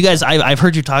think I don't of, think you guys, I've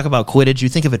heard you talk about Quidditch. You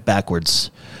think of it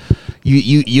backwards.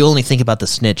 You only think about the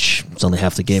snitch. It's only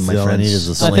half the game, my See, all I friends. need is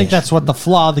a It's I only- think that's what the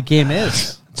flaw of the game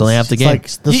is. it's only half the It's game. like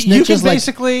the You snitch can is like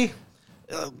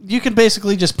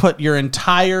basically just put your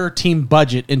entire team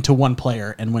budget into one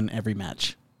player and win every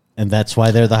match. and that's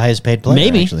why they're the highest paid player.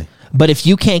 Maybe. Actually. But if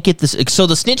you can't get this, so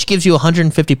the snitch gives you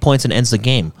 150 points and ends the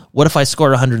game. What if I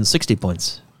scored 160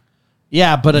 points?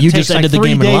 Yeah, but it You takes just ended the 3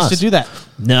 game and days lost. to do that.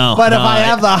 No. But no, if I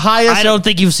have the highest, I don't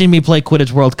think you've seen me play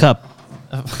Quidditch World Cup.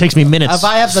 Takes me minutes. If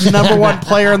I have the number one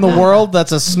player in the world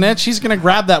that's a snitch, he's going to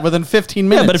grab that within 15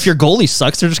 minutes. yeah, but if your goalie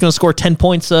sucks, they're just going to score 10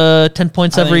 points. 10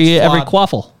 points I think every it's flawed.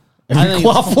 quaffle.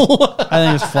 I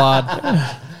think it's flawed.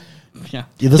 Yeah.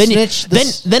 The Then,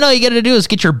 snitch. then all you got to do is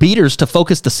get your beaters to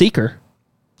focus the seeker.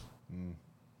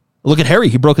 Look at Harry;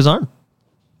 he broke his arm.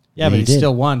 Yeah, but he he did.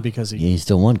 still won because he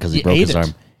still won because he he broke ate his it.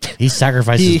 arm. He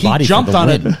sacrificed he his body. jumped for the on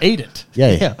win. it and ate it.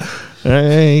 Yeah.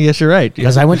 Yes, you're right.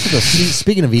 Because I went to the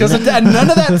speaking of eating, Because none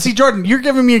of that. See, Jordan, you're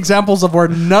giving me examples of where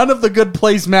none of the good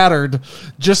plays mattered.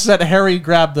 Just that Harry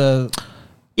grabbed the.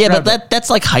 Yeah, Grab but that's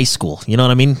like high school. You know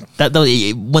what I mean?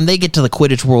 When they get to the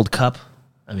Quidditch World Cup,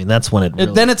 I mean that's when it.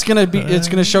 Really, Then it's gonna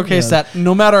showbase that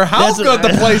no matter how That's- good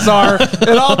the plays are,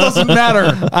 it all doesn't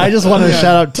matter. I just want to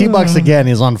shout out T-Bucks again.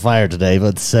 He's on fire today,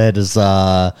 but said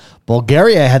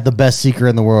Bulgaria had the best seeker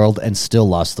in the world and still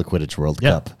lost the Quidditch World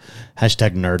Yeah. Cup.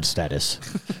 Hashtag nerd status.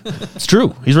 it's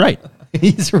true. He's right.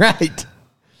 He's right.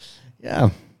 Yeah.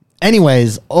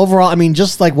 Anyways, overall, I mean,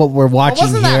 just like what we're watching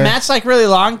Wasn't here, that match like really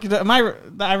long?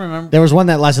 I remember. there was one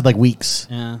that lasted like weeks.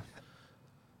 Yeah.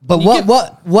 But You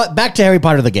what? Back to Harry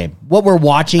Potter the game. What we're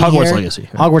watching Hogwarts here, Legacy.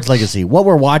 Hogwarts Legacy. What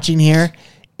we're watching here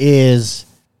is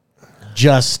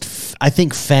just, I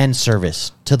think, fan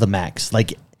service to the max.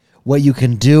 Like what you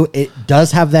can do. It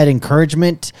does have that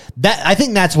encouragement. That I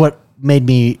think that's what made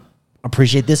me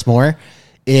appreciate this more.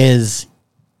 Is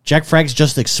Jack Frags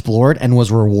just explored and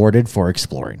was rewarded for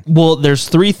exploring. Well, there's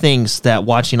 3 things that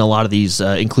watching a lot of these,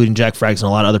 including Jack Frags and a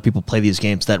lot of other people play these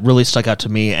games, that really stuck out to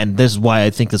me, and this is why I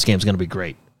think this game's going to be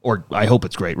great, or I hope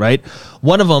it's great, right?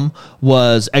 One of them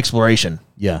was exploration.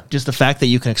 Yeah. Just the fact that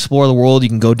you can explore the world, you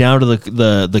can go down to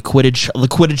the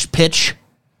Quidditch pitch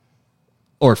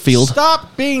or field.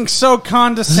 Stop being so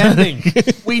condescending.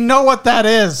 We know what that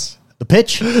is. The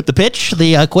pitch. The pitch,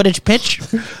 the Quidditch pitch,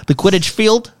 the Quidditch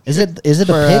field. Is it a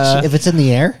pitch if it's in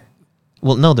the air?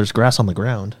 Well, no, there's grass on the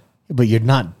ground. But you're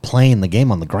not playing the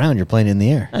game on the ground. You're playing in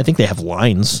the air. I think they have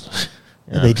lines.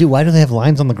 They do. Why do they have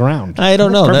lines on the ground? I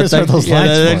don't know. What purpose are those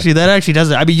lines for? that actually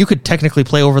doesn't. I mean, you could technically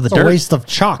play over the It's a dirt. waste of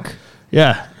chalk.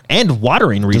 Yeah, and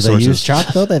watering Do resources. they use chalk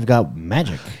though? They've got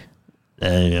magic.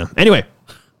 Yeah. Anyway,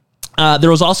 there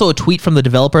was also a tweet from the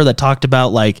developer that talked about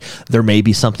like there may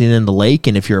be something in the lake,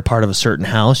 and if you're a part of a certain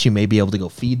house, you may be able to go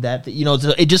feed that. You know,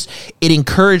 it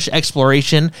encouraged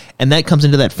exploration, and that comes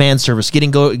into that fan service,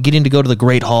 getting to go to the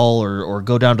Great Hall or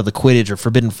go down to the Quidditch or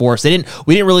Forbidden Forest. We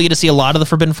didn't really get to see a lot of the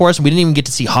Forbidden Forest. We didn't even get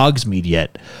to see Hogsmeade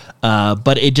yet.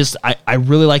 But I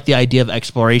really like the idea of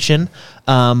exploration.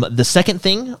 The second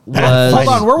thing was Hold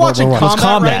on, we're watching combat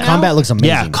right now? Combat looks amazing.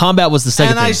 yeah, combat was the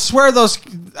second And thing. I swear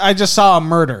I just saw a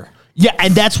murder. Yeah,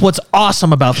 and that's what's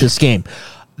awesome about this game.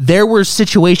 There were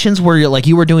situations where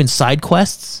you were doing side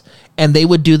quests, and they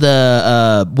would do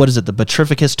the the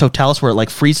Petrificus Totalis, where it like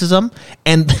freezes them.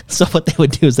 And so what they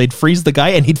would do is they'd freeze the guy,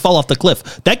 and he'd fall off the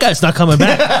cliff. That guy's not coming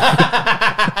back.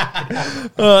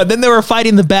 Then they were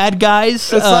fighting the bad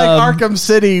guys. It's like Arkham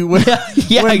City when,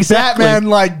 yeah, when exactly. Batman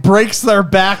like breaks their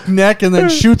back neck and then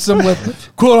shoots them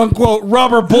with quote unquote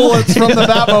rubber bullets from the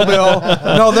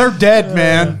Batmobile. No, they're dead,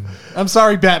 man. I'm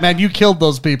sorry, Batman. You killed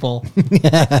those people.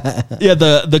 Yeah,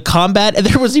 the combat. And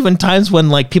there was even times when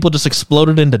like people just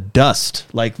exploded into dust.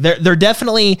 Like they're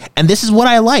definitely, and this is what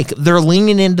I like. They're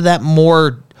leaning into that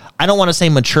more. I don't want to say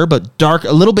mature, but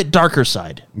a little bit darker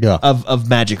side Yeah. of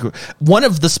magic. One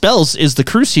of the spells is the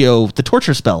Crucio, the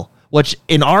torture spell, which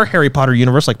in our Harry Potter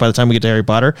universe, like by the time we get to Harry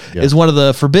Potter, is one of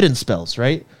the forbidden spells,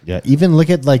 right? Yeah, even look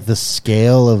at like the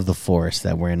scale of the forest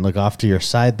that we're in. Look off to your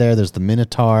side there. There's the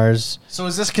Minotaurs. So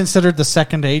is this considered the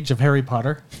second age of Harry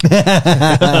Potter?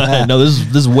 No, this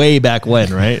is way back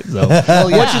when, right? So,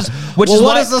 which is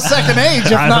what is the second age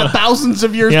if not thousands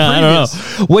of years previous? I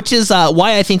don't know. Which is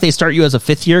why I think they start you as a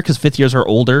fifth year, because fifth years are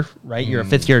older, right? You're a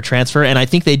fifth year transfer, and I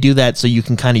think they do that so you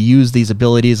can kind of use these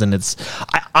abilities. And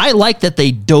I like that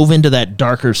they dove into that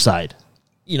darker side.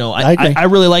 You know, I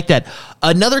really like that.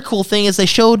 Another cool thing is they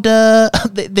showed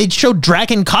they showed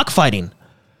dragon cockfighting.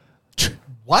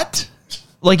 What?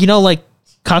 Like, you know, like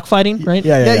cockfighting, right?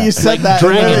 Yeah. You said Like that.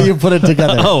 dragon. You put it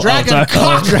together. Dragon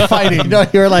cockfighting. No,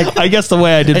 you're like. I guess the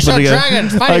way I did put it together.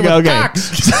 Dragons fighting with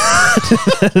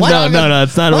cocks. No,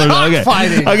 it's not. Okay,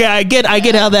 fighting. Okay, I get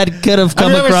how that could have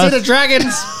come Have you across. ever seen a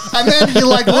dragons? And then you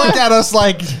like looked at us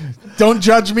like, don't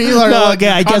judge me. Or No, like okay,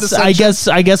 I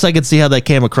guess I could see how that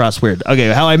came across weird. Okay,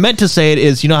 how I meant to say it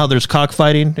is, you know how there's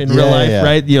cockfighting in real life,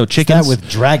 right? You know, chickens That with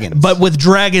dragons. but with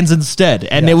dragons instead.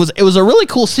 And it was a really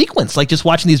cool sequence, like just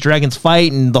watching these dragons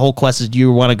fight, and the whole quest is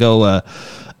you want to go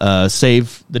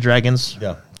save the dragons.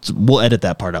 Yeah. So we'll edit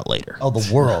that part out later. Oh,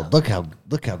 the world! Look how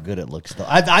good it looks. Though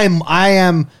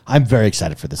I'm very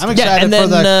excited for this. I'm game. excited and then, for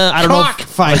the I don't know if-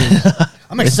 cockfighting.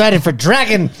 I'm excited for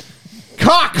dragon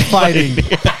Cockfighting.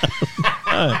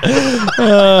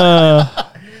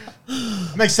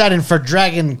 I'm excited for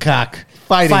dragon cock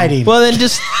Fighting. Well, then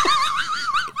just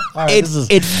All right,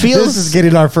 it feels this is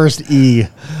getting our first E.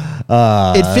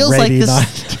 It feels like rating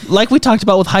this, like we talked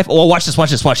about with High. Oh, watch this.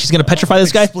 He's gonna petrify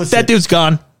this guy. Explicit. That dude's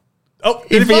gone. Oh,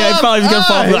 He's probably gonna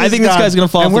fall. I think this guy's gonna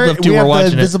fall off the cliff too. We're watching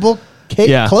it. Invisible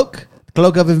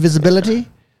cloak of invisibility.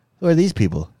 Who are these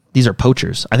people? These are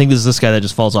poachers. I think this is this guy that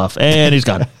just falls off and he's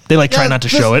gone. They try not to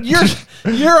show it.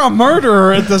 You're a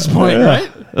murderer at this point, right?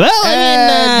 Well,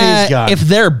 And he's gone. if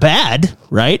they're bad,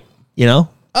 right? You know.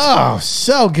 Oh,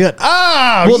 so good.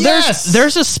 Oh, Well, yes.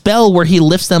 there's a spell where he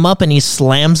lifts them up and he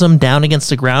slams them down against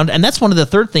the ground, and that's one of the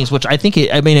third things, which I think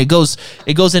it goes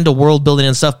into world building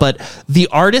and stuff. But the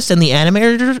artists and the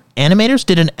animators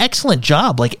did an excellent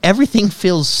job. Like everything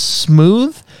feels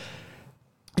smooth.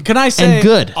 Can I say And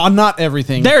good. on not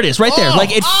everything? There it is, right there.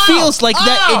 Like it feels like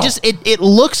that. It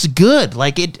looks good.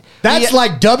 Like it. That's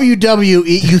like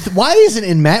WWE. Why isn't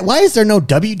in Matt? Why is there no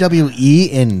WWE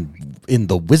in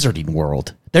the wizarding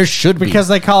world? There should be, because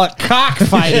they call it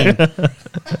cockfighting.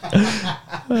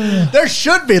 there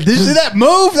should be. Did you see that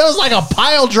move? That was like a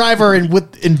pile driver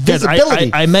with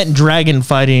invisibility. I meant dragon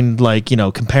fighting, like, you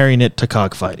know, comparing it to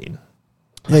cockfighting.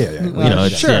 Yeah. You know,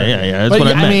 sure. That's But what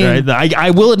I yeah, I meant. mean- right?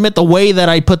 I will admit the way that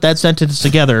I put that sentence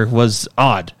together was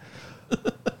odd.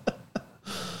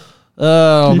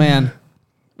 Oh man.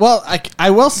 Well,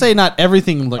 I will say not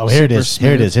everything looks. Oh, here it is. super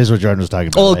Here it smooth. is. Here's what Jordan was talking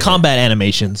about. Well, right combat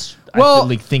animations. Well, I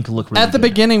really think look really At the good.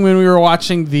 beginning when we were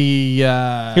watching the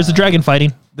Here's the dragon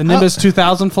fighting. the Nimbus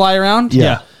 2000 fly around,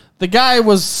 Yeah. the guy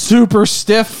was super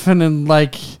stiff and then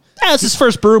like That's his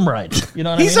first broom ride. You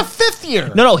know what he's I mean? a fifth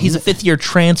year. No, he's a fifth year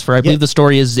transfer. I believe the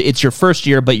story is it's your first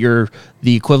year, but you're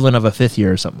the equivalent of a fifth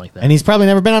year or something like that. And he's probably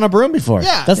never been on a broom before.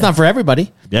 Yeah. That's not for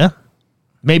everybody. Yeah.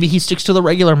 Maybe he sticks to the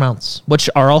regular mounts, which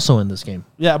are also in this game.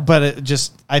 Yeah, but it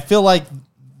just I feel like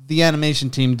the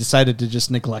animation team decided to just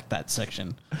neglect that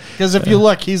section because if you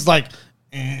look, he's like,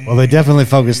 Well, they definitely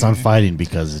focused on fighting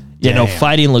because damn.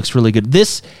 Fighting looks really good.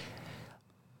 This,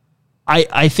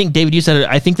 I think, David, you said it.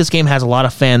 I think this game has a lot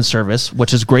of fan service,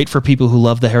 which is great for people who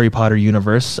love the Harry Potter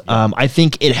universe. I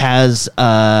think it has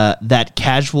that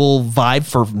casual vibe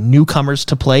for newcomers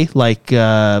to play, like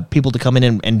people to come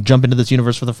in and jump into this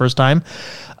universe for the first time.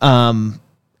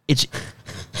 It's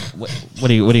what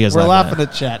do you guys? we're laughing laughing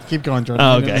at chat. Keep going, Jordan.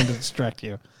 Oh, I didn't okay. mean to distract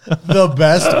you. the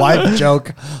best wife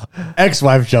joke,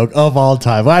 ex-wife joke of all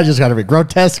time. Well, I just got to be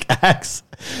grotesque acts.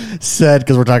 Said,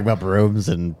 because we're talking about brooms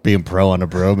and being pro on a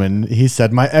broom, and he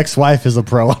said, "My ex-wife is a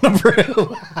pro on a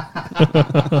broom."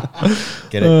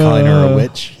 Get it? Calling her a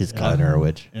witch. He's calling her a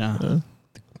witch. Yeah.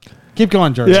 Keep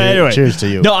going, Jordan. Yeah, anyway. Cheers to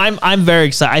you. No, I'm very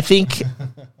excited. I think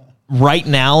right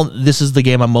now this is the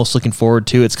game I'm most looking forward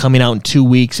to. It's coming out in 2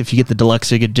 weeks. If you get the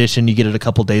deluxe edition, you get it a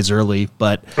couple days early.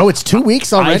 But Oh, it's 2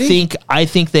 weeks already. I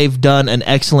think they've done an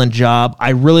excellent job. I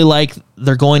really like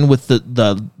they're going with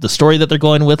the story that they're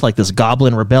going with, like this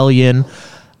Goblin Rebellion.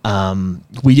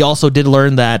 We also did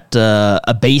learn that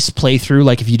a base playthrough,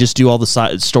 like if you just do all the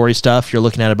story stuff, you're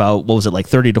looking at about, what was it, like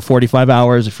 30 to 45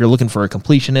 hours. If you're looking for a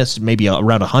completionist, maybe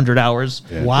around 100 hours.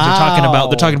 Yeah. Wow.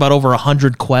 They're talking about over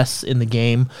 100 quests in the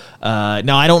game.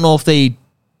 Now I don't know if they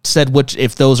said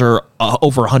if those are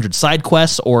over 100 side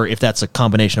quests or if that's a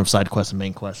combination of side quests and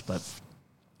main quests, but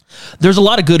There's a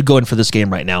lot of good going for this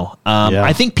game right now.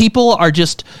 I think people are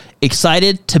just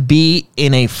excited to be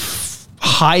in a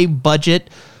high budget,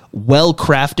 well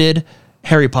crafted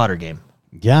Harry Potter game.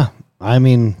 Yeah, I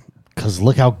mean, because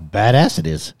look how badass it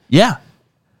is. Yeah.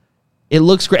 It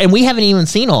looks great, and we haven't even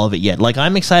seen all of it yet. Like,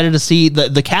 I'm excited to see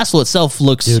the castle itself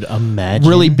looks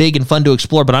really big and fun to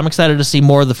explore, but I'm excited to see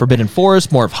more of the Forbidden Forest,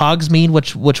 more of Hogsmeade,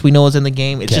 which we know is in the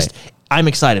game. It's just, I'm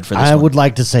excited for this I would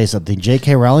like to say something.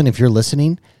 J.K. Rowling, if you're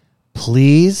listening,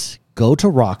 please go to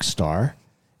Rockstar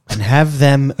and have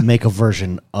them make a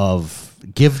version of...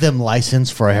 Give them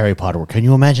license for a Harry Potter work. Can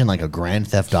you imagine like a Grand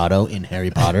Theft Auto in Harry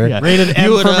Potter? Yeah. Rated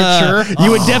M for mature. You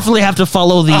would definitely have to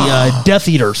follow the Death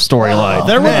Eater storyline.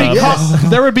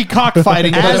 There would be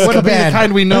cockfighting, but it wouldn't be the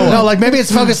kind we know. No, like maybe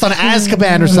it's focused on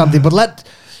Azkaban or something. But let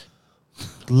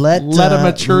a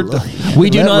mature. We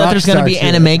do know that there's going to be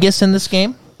animagus in this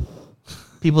game.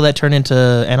 People that turn into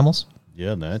animals.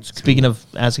 Yeah, that's speaking of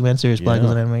Azkaban, Sirius Black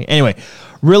was an anime. Anyway,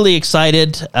 really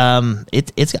excited. I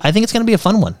think it's going to be a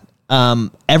fun one.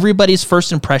 Everybody's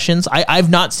first impressions. I've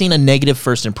not seen a negative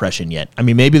first impression yet. I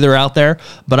mean, maybe they're out there,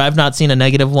 but I've not seen a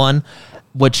negative one,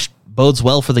 which bodes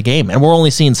well for the game. And we're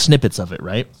only seeing snippets of it,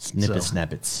 right?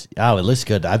 Snippets. Oh, it looks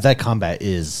good. That combat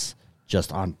is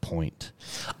just on point.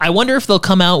 I wonder if they'll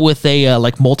come out with a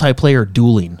like multiplayer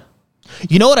dueling.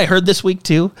 You know what I heard this week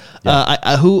too?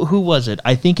 Yeah. Who was it?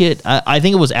 I think it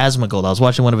was Asmongold. I was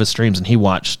watching one of his streams and he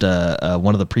watched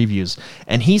one of the previews,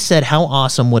 and he said, "How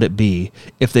awesome would it be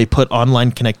if they put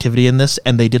online connectivity in this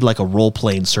and they did like a role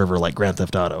playing server like Grand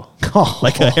Theft Auto,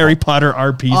 like a Harry Potter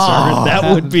RP server?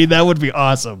 That would be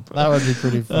awesome. That would be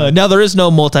pretty fun." Now there is no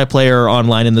multiplayer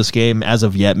online in this game as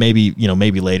of yet. Maybe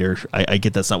later. I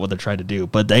get that's not what they're trying to do,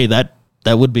 but hey, that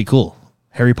would be cool.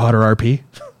 Harry Potter RP.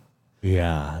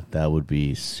 Yeah, that would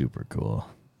be super cool.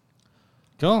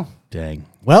 Cool. Dang.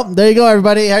 Well, there you go,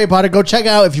 everybody. Harry Potter. Go check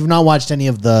out if you've not watched any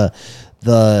of the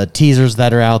teasers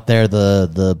that are out there,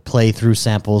 the playthrough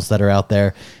samples that are out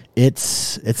there.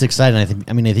 It's exciting. I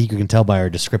think you can tell by our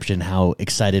description how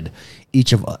excited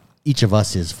each of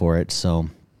us is for it. So,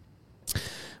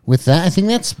 with that, I think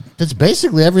that's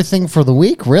basically everything for the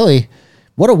week. Really.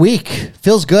 What a week.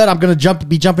 Feels good. I'm going to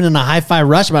be jumping in a Hi-Fi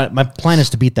Rush. My plan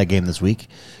is to beat that game this week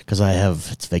because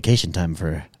it's vacation time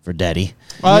for Daddy.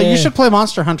 You should play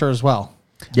Monster Hunter as well.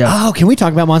 Yeah. Oh, can we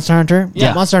talk about Monster Hunter?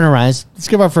 Yeah. Monster Hunter Rise. Let's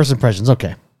give our first impressions.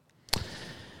 Okay.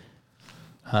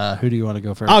 Who do you want to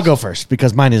go first? I'll go first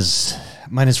because mine is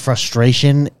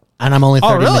frustration, and I'm only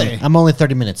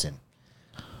 30 minutes in.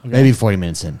 Okay. Maybe 40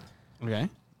 minutes in. Okay.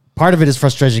 Part of it is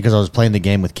frustration because I was playing the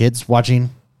game with kids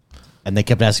watching, and they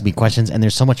kept asking me questions, and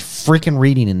there's so much freaking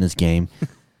reading in this game.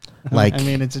 Like, I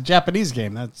mean, it's a Japanese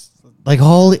game. That's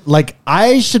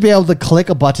I should be able to click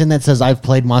a button that says I've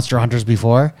played Monster Hunters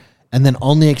before, and then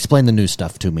only explain the new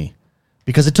stuff to me,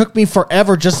 because it took me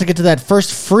forever just to get to that first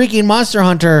freaking Monster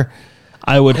Hunter.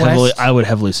 I would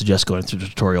heavily suggest going through the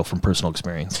tutorial from personal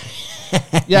experience.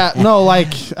 Yeah, no,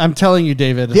 I'm telling you,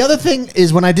 David. The other thing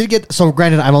is when I did get, so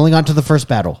granted, I've only gone to the first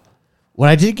battle. When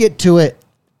I did get to it,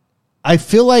 I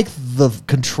feel like the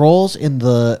controls in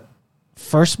the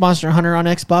first Monster Hunter on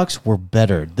Xbox were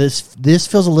better. This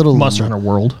feels a little... Monster Hunter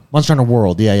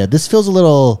World. Yeah. This feels a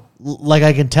little like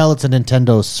I can tell it's a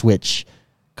Nintendo Switch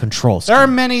control scheme. There are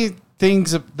many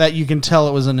things that you can tell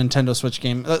it was a Nintendo Switch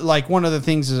game. Like, one of the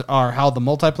things are how the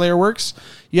multiplayer works.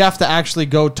 You have to actually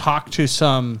go talk to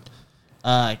some...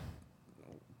 what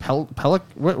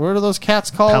are those cats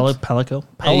called? Pelico.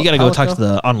 You got to go talk to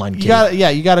the online kid.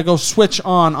 You got to go switch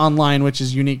on online, which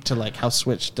is unique to like how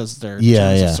Switch does their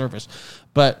terms of service.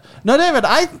 But no, David,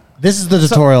 this is the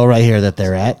tutorial right here that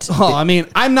they're at. Oh, I mean,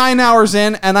 I'm 9 hours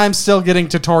in and I'm still getting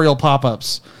tutorial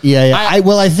pop-ups. Yeah.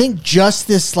 I think just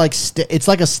this it's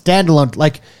like a standalone.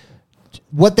 Like,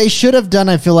 what they should have done,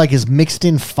 I feel like, is mixed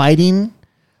in fighting.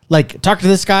 Like, talk to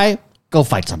this guy, go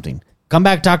fight something. Come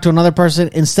back, talk to another person.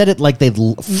 Instead,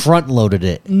 they've front loaded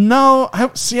it. No,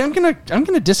 I'm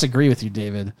gonna disagree with you,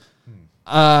 David.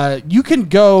 You can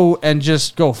go and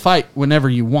just go fight whenever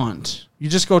you want. You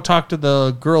just go talk to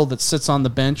the girl that sits on the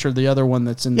bench or the other one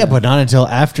that's in. Yeah, but not until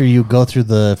after you go through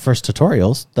the first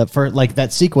tutorials.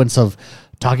 That sequence of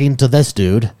talking to this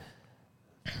dude,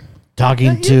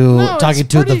 talking to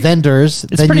the vendors.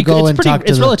 It's then you go and talk to.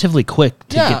 It's relatively quick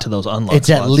to get to those unlocks. It's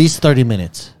at least 30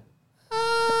 minutes.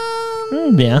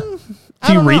 Yeah. If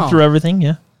you read through everything,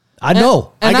 yeah. I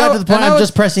know. I got to the point I'm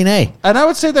just pressing A. And I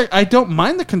would say that I don't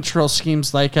mind the control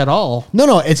schemes at all.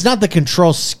 No, it's not the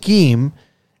control scheme.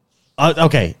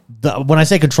 Okay. When I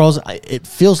say controls, it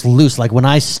feels loose. Like when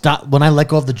I let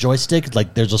go of the joystick,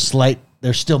 like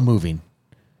they're still moving.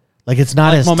 Like it's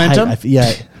not as momentum.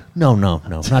 Tight. No,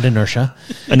 not inertia.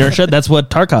 Inertia. That's what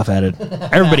Tarkov added.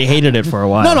 Everybody hated it for a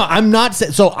while. No, I'm not.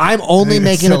 So I'm only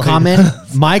making a comment.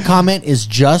 My comment is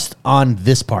just on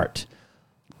this part.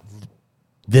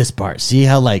 This part. See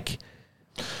how like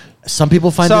some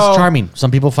people find this charming.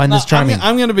 Some people find this charming.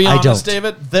 I'm going to be honest,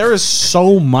 David. There is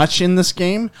so much in this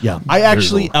game. Yeah, I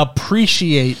actually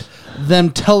appreciate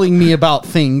them telling me about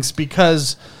things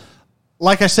because,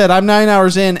 like I said, I'm 9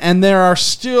 hours in, and there are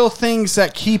still things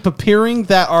that keep appearing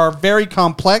that are very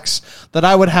complex that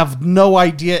I would have no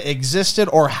idea existed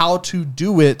or how to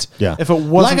do it if it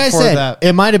wasn't like I for said, that.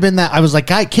 It might have been that I was like,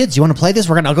 kids, you want to play this?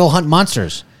 We're going to go hunt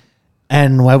monsters.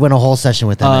 And I went a whole session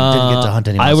with them and didn't get to hunt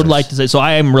any monsters. I would like to say, so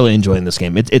I am really enjoying this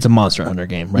game. It's a Monster Hunter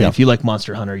game, right? Yep. If you like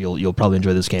Monster Hunter, you'll probably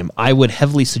enjoy this game. I would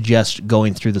heavily suggest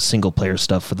going through the single player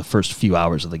stuff for the first few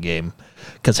hours of the game.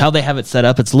 Because how they have it set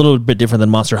up, it's a little bit different than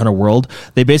Monster Hunter World.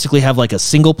 They basically have like a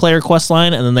single player quest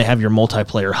line, and then they have your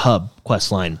multiplayer hub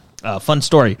quest line. Fun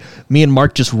story. Me and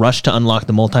Mark just rushed to unlock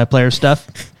the multiplayer stuff.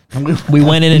 We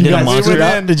went in and did a monster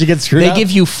out. Did you get screwed up? They give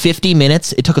you 50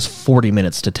 minutes. It took us 40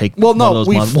 minutes to take one of those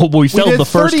we failed did the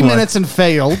first 30 one. minutes and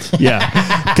failed.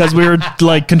 Yeah, because we were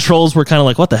like, controls were kind of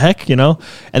like, what the heck, you know?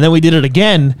 And then we did it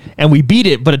again, and we beat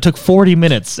it, but it took 40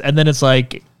 minutes. And then it's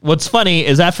like, what's funny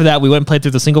is after that, we went and played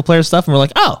through the single player stuff, and we're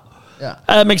like, oh,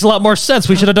 that makes a lot more sense.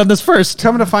 We should have done this first.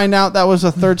 Coming to find out, that was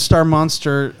a 3-star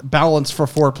monster balanced for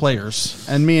 4 players.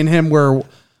 And me and him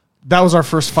that was our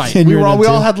first fight. We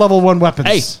all had level 1 weapons.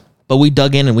 Hey, but we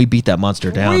dug in and we beat that monster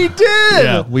down. We did.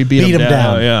 Yeah, we beat him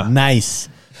down. Yeah. Nice.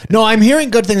 No, I'm hearing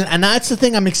good things, and that's the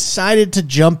thing. I'm excited to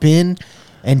jump in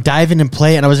and dive in and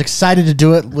play, and I was excited to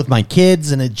do it with my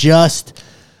kids, and it just...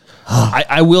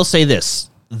 I will say this.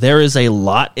 There is a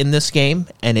lot in this game,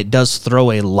 and it does throw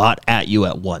a lot at you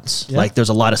at once. Yeah. Like, there's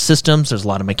a lot of systems, there's a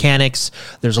lot of mechanics,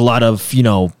 there's a lot of,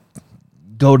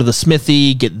 go to the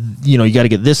smithy, you got to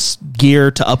get this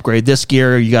gear to upgrade this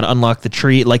gear, you got to unlock the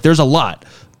tree. Like, there's a lot,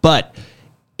 but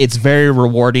it's very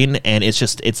rewarding, and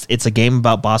it's a game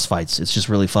about boss fights. It's just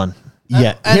really fun.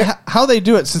 Yeah. And how they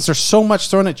do it, since there's so much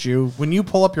thrown at you, when you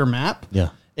pull up your map,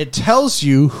 it tells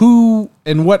you who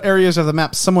and what areas of the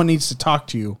map someone needs to talk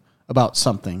to you about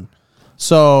something.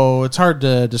 So it's hard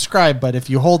to describe, but if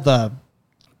you hold the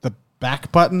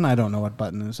back button, I don't know what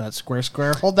button is that,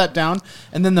 square, hold that down,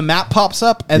 and then the map pops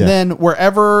up, and then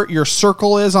wherever your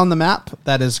circle is on the map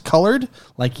that is colored,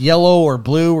 like yellow or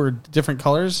blue or different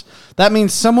colors, that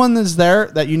means someone is there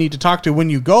that you need to talk to. When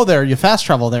you go there, you fast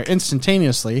travel there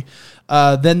instantaneously,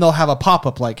 then they'll have a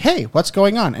pop-up like, hey, what's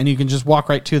going on? And you can just walk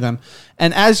right to them.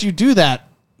 And as you do that,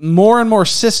 more and more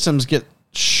systems get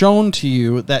shown to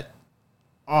you that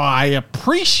I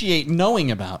appreciate knowing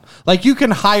about. Like, you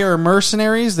can hire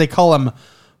mercenaries. They call them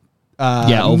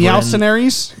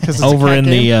meowcenaries. Over in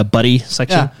the buddy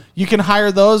section. Yeah, you can hire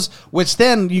those, which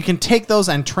then you can take those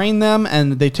and train them,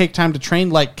 and they take time to train,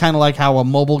 kind of like how a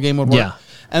mobile game would work. Yeah.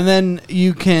 And then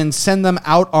you can send them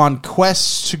out on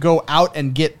quests to go out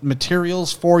and get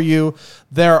materials for you.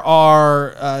 There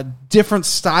are different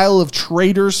style of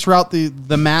traders throughout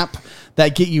the map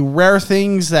that get you rare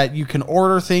things, that you can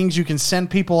order things, you can send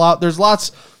people out. There's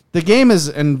lots. The game is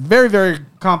very, very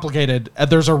complicated.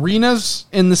 There's arenas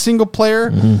in the single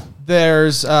player. Mm-hmm.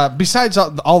 There's, besides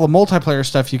all the multiplayer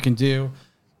stuff you can do,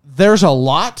 there's a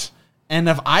lot. And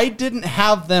if I didn't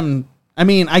have them, I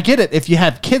mean, I get it. If you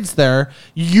have kids there,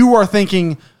 you are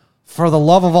thinking, for the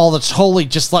love of all that's holy,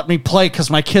 just let me play because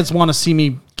my kids want to see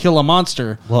me kill a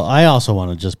monster. Well, I also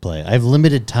want to just play. I have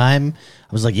limited time.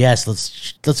 I was like, yes,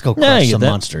 let's go crush some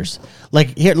monsters.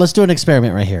 Like, here, let's do an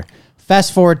experiment right here.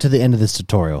 Fast forward to the end of this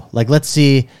tutorial. Like, let's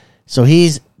see. So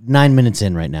he's 9 minutes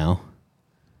in right now.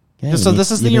 Okay, so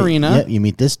this is the arena. Yep, you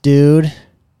meet this dude.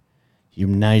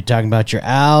 Now you're talking about your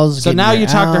owls. So now you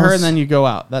talk to her and then you go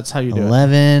out. That's how you do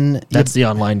 11. it. That's the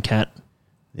online cat.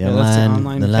 The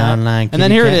online and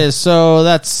then here it is. So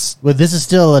that's... Well, this is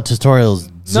still a tutorial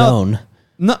zone.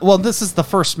 No, well, this is the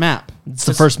first map. It's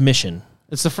the first mission.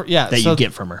 It's the first, that you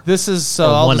get from her. This is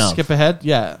I'll just skip ahead.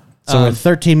 Yeah. So we're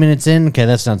 13 minutes in. Okay,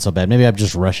 that's not so bad. Maybe I'm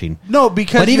just rushing. No,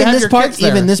 because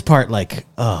even this part, like,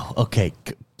 oh, okay,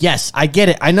 yes, I get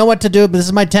it. I know what to do. But this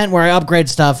is my tent where I upgrade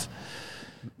stuff.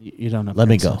 You don't upgrade. Let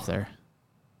me go there.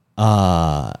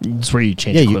 It's where you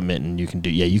change equipment and you can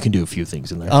do a few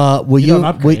things in there. Will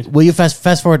you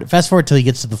fast forward till he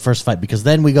gets to the first fight, because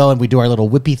then we go and we do our little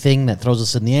whippy thing that throws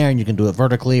us in the air, and you can do it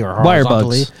vertically or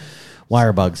horizontally.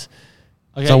 Wire bugs.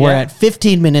 Okay, so we're at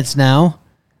 15 minutes now.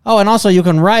 Oh, and also you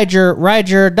can ride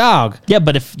your dog. Yeah,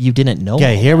 but if you didn't know.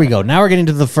 Okay, here we go. Now we're getting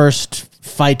to the first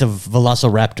fight of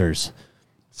Velociraptors.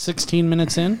 16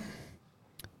 minutes in.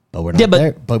 But we're not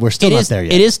there. But we're still not there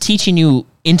yet. It is teaching you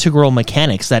integral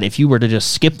mechanics that if you were to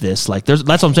just skip this, like that's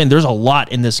what I'm saying. There's a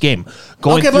lot in this game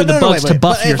going through the bugs to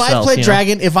buff yourself. If I've played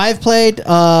Dragon, if I've played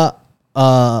but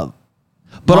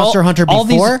Monster Hunter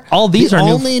before, all these the are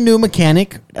only new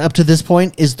mechanic up to this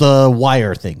point is the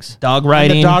wire things. Dog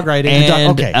riding, And the dog riding.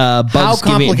 and Okay. How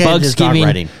complicated is dog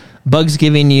riding? Bugs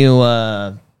giving you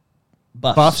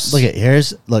buffs. Buffs.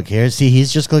 Here's. See,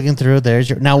 he's just clicking through. There's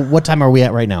your. Now, what time are we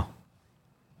at right now?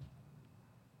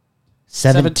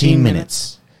 17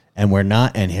 minutes. And we're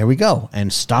not, and here we go.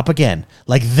 And stop again.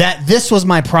 Like that, this was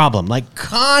my problem. Like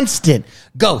constant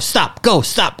go, stop, go,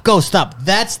 stop, go, stop.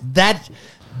 That's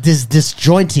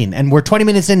disjointing. And we're 20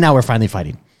 minutes in now, we're finally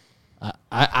fighting.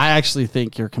 I actually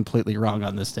think you're completely wrong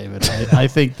on this, David. I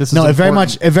think this is No, it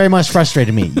very much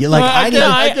frustrated me. Like I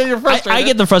get you're frustrated. I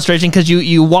get the frustration because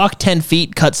you walk 10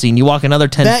 feet cutscene, you walk another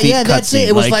 10 feet cutscene. That's it.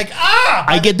 It was like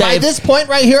I get that. By this point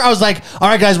right here, I was like, all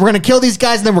right, guys, we're gonna kill these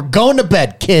guys, and then we're going to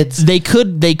bed, kids. They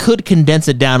could condense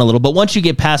it down a little, but once you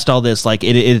get past all this, like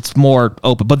it's more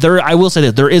open. But I will say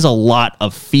that there is a lot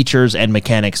of features and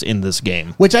mechanics in this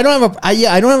game. Which I don't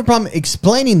have a problem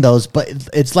explaining those, but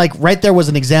it's like right there was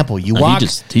an example. You walk,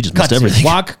 he just missed everything.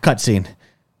 Walk, cutscene.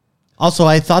 Also,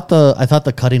 I thought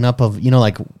the cutting up of,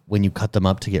 like when you cut them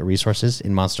up to get resources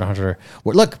in Monster Hunter.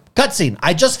 Look, cutscene.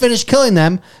 I just finished killing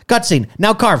them. Cutscene.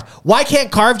 Now carve. Why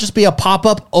can't carve just be a pop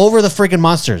up over the freaking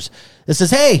monsters? It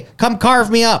says, "Hey, come carve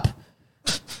me up."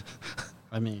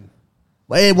 I mean,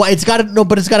 it's got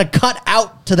to cut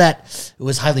out to that. It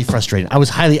was highly frustrating. I was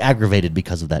highly aggravated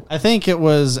because of that. I think it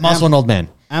was I'm also an old man.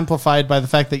 amplified by the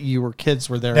fact that you were kids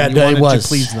were there and you wanted to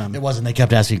please them. It wasn't. They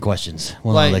kept asking questions.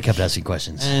 They kept asking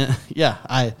questions.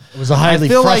 It was a highly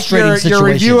feel frustrating like your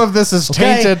situation. review of this is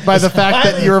tainted by the fact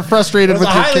that you were frustrated with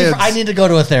your kids. I need to go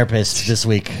to a therapist this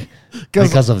week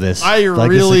because of this.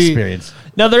 This experience.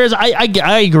 No, there is.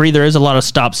 I agree. There is a lot of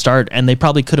stop start, and they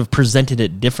probably could have presented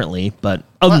it differently. But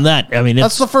other than that, I mean,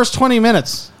 that's the first 20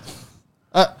 minutes.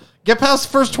 Get past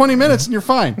the first 20 minutes and you're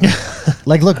fine.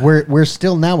 Look, we're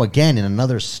still now again in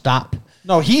another stop.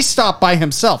 No, he stopped by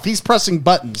himself. He's pressing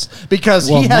buttons because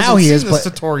he hasn't seen this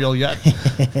tutorial yet.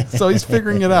 So he's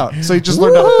figuring it out. So he just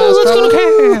learned how to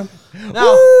fast travel.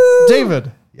 Now,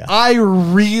 David, I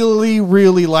really,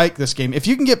 really like this game. If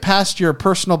you can get past your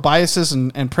personal biases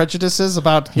and prejudices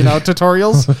about,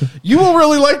 tutorials, you will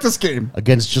really like this game.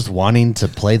 Against just wanting to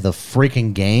play the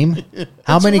freaking game.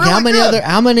 How many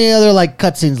other like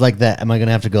cutscenes like that am I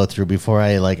gonna have to go through before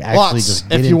I actually just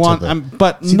get if you want?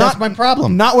 But See, not that's my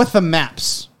problem. Not with the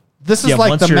maps. This is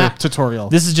like the map tutorial.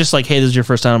 This is just like, hey, this is your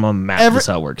first time on a map. This is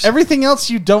how it works. Everything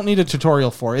else you don't need a tutorial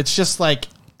for. It's just like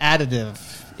additive,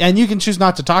 and you can choose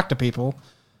not to talk to people.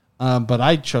 But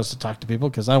I chose to talk to people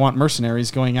because I want mercenaries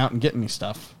going out and getting me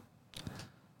stuff.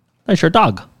 That's your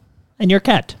dog and your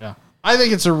cat. Yeah, I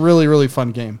think it's a really, really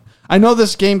fun game. I know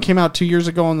this game came out 2 years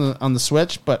ago on the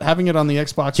Switch, but having it on the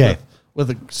Xbox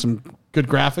with some good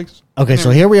graphics. Okay,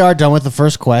 so here we are done with the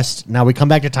first quest. Now we come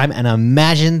back to time, and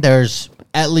imagine there's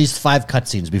at least 5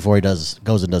 cutscenes before he goes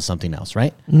and does something else,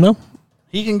 right? No,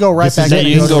 he can go right back in.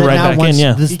 You can go right back in.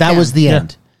 Yeah, that was the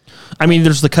end. I mean,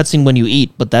 there's the cutscene when you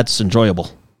eat, but that's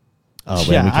enjoyable. Oh,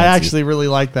 yeah, I actually really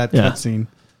like that cutscene.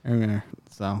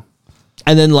 So,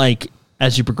 and then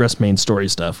as you progress main story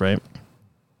stuff, right?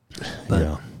 But,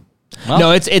 yeah. Well,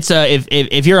 no, it's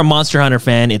if you're a Monster Hunter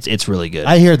fan, it's really good.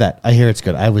 I hear that. I hear it's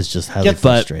good. I was just highly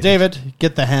frustrated. David,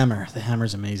 get the hammer. The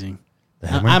hammer's amazing. The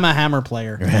hammer? I'm a hammer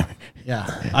player.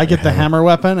 Yeah, I get the hammer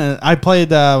weapon, and I played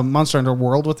Monster Hunter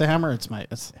World with the hammer. It's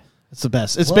the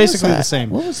best. It's basically the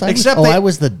same. What was I? Except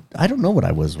I don't know what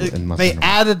I was in Monster They Hunter.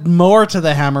 added more to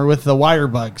the hammer with the wire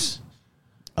bugs.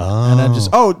 Oh.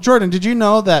 And Jordan, did you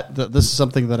know that this is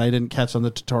something that I didn't catch on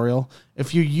the tutorial?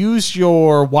 If you use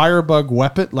your wire bug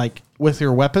weapon, with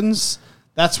your weapons,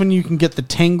 that's when you can get the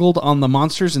tangled on the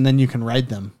monsters, and then you can ride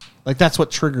them. That's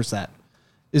what triggers that.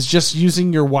 Is just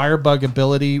using your wire bug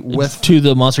ability to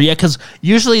the monster. Yeah, because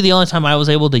usually the only time I was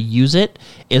able to use it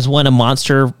is when a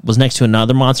monster was next to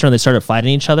another monster and they started fighting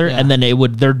each other, and then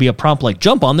there'd be a prompt like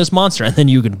jump on this monster, and then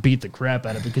you can beat the crap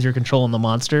out of it because you're controlling the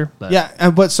monster.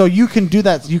 But but so you can do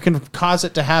that. You can cause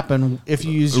it to happen if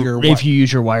you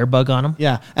use your wire bug on them.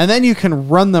 Yeah, and then you can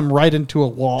run them right into a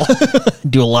wall.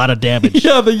 Do a lot of damage.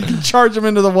 Yeah, you can charge them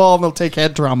into the wall and they'll take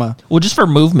head trauma. Well, just for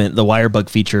movement, the wire bug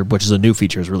feature, which is a new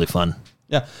feature, is really fun.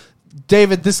 Yeah.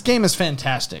 David, this game is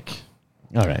fantastic.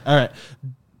 All right.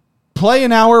 Play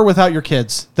an hour without your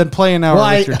kids, then play an hour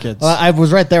with your kids. Well, I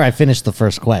was right there. I finished the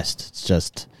first quest. It's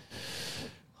just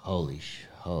holy.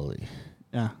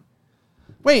 Yeah.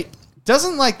 Wait,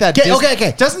 doesn't that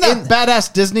okay. Doesn't that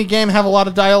badass Disney game have a lot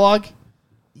of dialogue?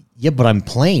 Yeah, but I'm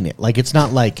playing it. It's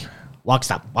not like walk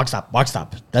stop, walk stop, walk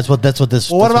stop. That's what this. Well,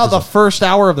 what that's about the this is. first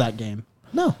hour of that game?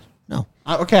 No.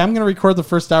 Okay, I'm gonna record the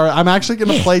first hour. I'm actually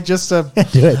gonna play just to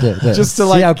do it. just to see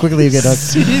like how quickly you get hooked.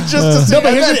 see, just to see. No,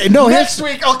 but Next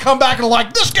week I'll come back and I'm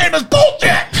like, this game is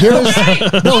bullshit. Here's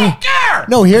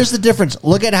the difference.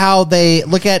 Look at how they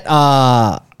look at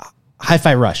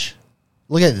Hi-Fi Rush.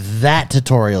 Look at that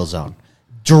tutorial zone.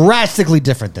 Drastically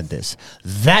different than this.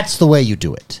 That's the way you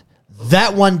do it.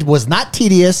 That one was not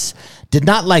tedious. Did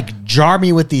not like jar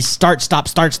me with these start, stop.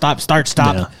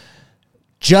 Yeah.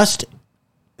 Just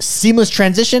seamless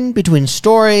transition between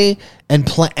story and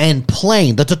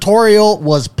playing. The tutorial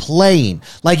was playing.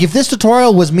 Like if this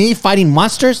tutorial was me fighting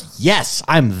monsters, yes,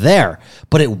 I'm there.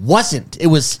 But it wasn't. It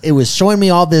was showing me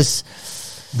all this.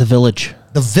 The village.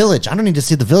 The village. I don't need to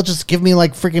see the village. Just give me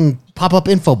like freaking pop-up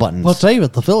info buttons. Well,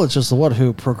 David, the village is the one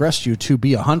who progressed you to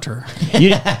be a hunter.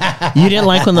 You didn't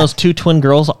like when those two twin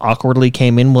girls awkwardly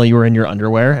came in while you were in your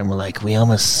underwear and were like, we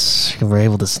almost were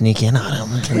able to sneak in on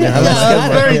them.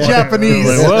 That's very Japanese.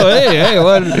 Like, whoa, hey,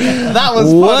 what? That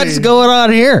was What's funny. going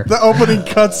on here? The opening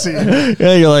cutscene.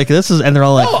 Yeah, you're like, this is, and they're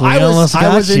all like, we almost got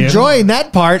I was you. enjoying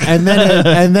that part, and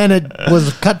then it was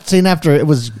a cutscene after it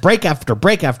was break after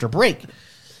break after break.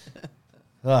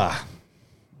 No,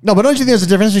 but don't you think there's a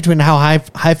difference between how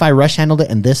Hi-Fi Rush handled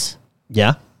it and this?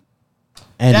 Yeah.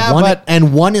 And Yeah,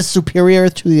 one is superior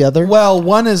to the other. Well,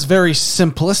 one is very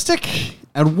simplistic,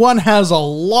 and one has a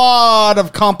lot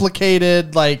of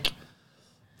complicated like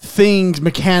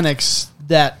mechanics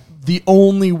that the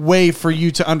only way for you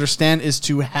to understand is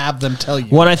to have them tell you.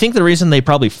 Well, I think the reason they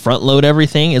probably front load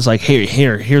everything is like,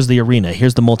 here's the arena,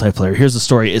 here's the multiplayer, here's the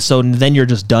story. Is so then you're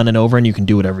just done and over, and you can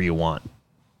do whatever you want.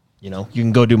 You know, you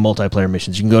can go do multiplayer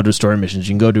missions, you can go do story missions,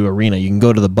 you can go do arena, you can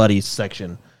go to the buddies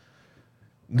section,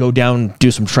 go down, do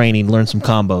some training, learn some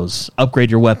combos, upgrade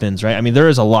your weapons, right? I mean, there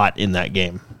is a lot in that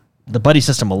game. The buddy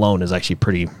system alone is actually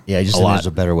pretty. Yeah, I just a think lot. there's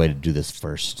a better way to do this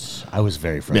first. I was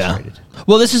very frustrated. Yeah.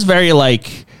 Well, this is very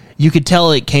like, you could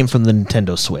tell it came from the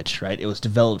Nintendo Switch, right? It was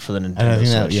developed for the Nintendo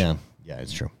Switch. Yeah,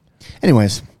 it's true.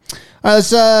 Anyways, all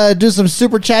right, let's do some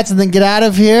super chats and then get out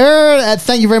of here.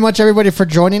 Thank you very much, everybody, for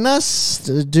joining us.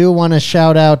 Do want to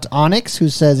shout out Onyx, who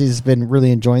says he's been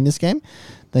really enjoying this game.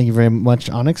 Thank you very much,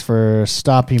 Onyx, for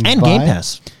stopping And by. Game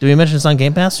Pass. Did we mention it's on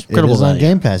Game Pass? It is on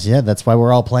Game Pass, yeah. That's why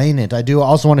we're all playing it. I do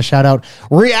also want to shout out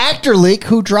Reactor Leak,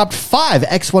 who dropped 5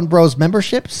 X1 Bros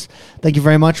memberships. Thank you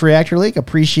very much, Reactor Leak.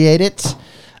 Appreciate it.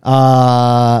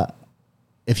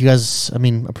 If you guys,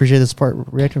 appreciate the support,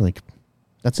 Reactor Leak.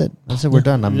 That's it. We're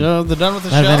done. They're done with the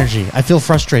I show. have energy. I feel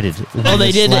frustrated. Oh,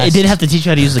 they did. It did have to teach you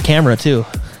how to use the camera too.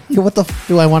 Yeah, what the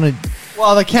do I want to?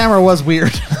 Well, the camera was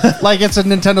weird. Like it's a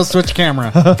Nintendo Switch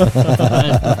camera.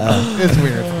 It's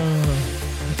weird.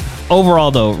 Overall,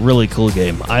 though, really cool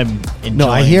game. I'm enjoying. No,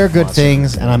 I hear good Monster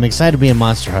things, Hunter. and I'm excited to be in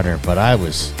Monster Hunter. But I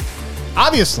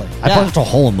Obviously. punched a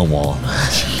hole in the wall.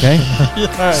 Okay.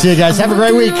 See you guys. Have a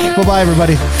great week. Bye bye,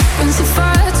 everybody. Once you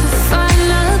find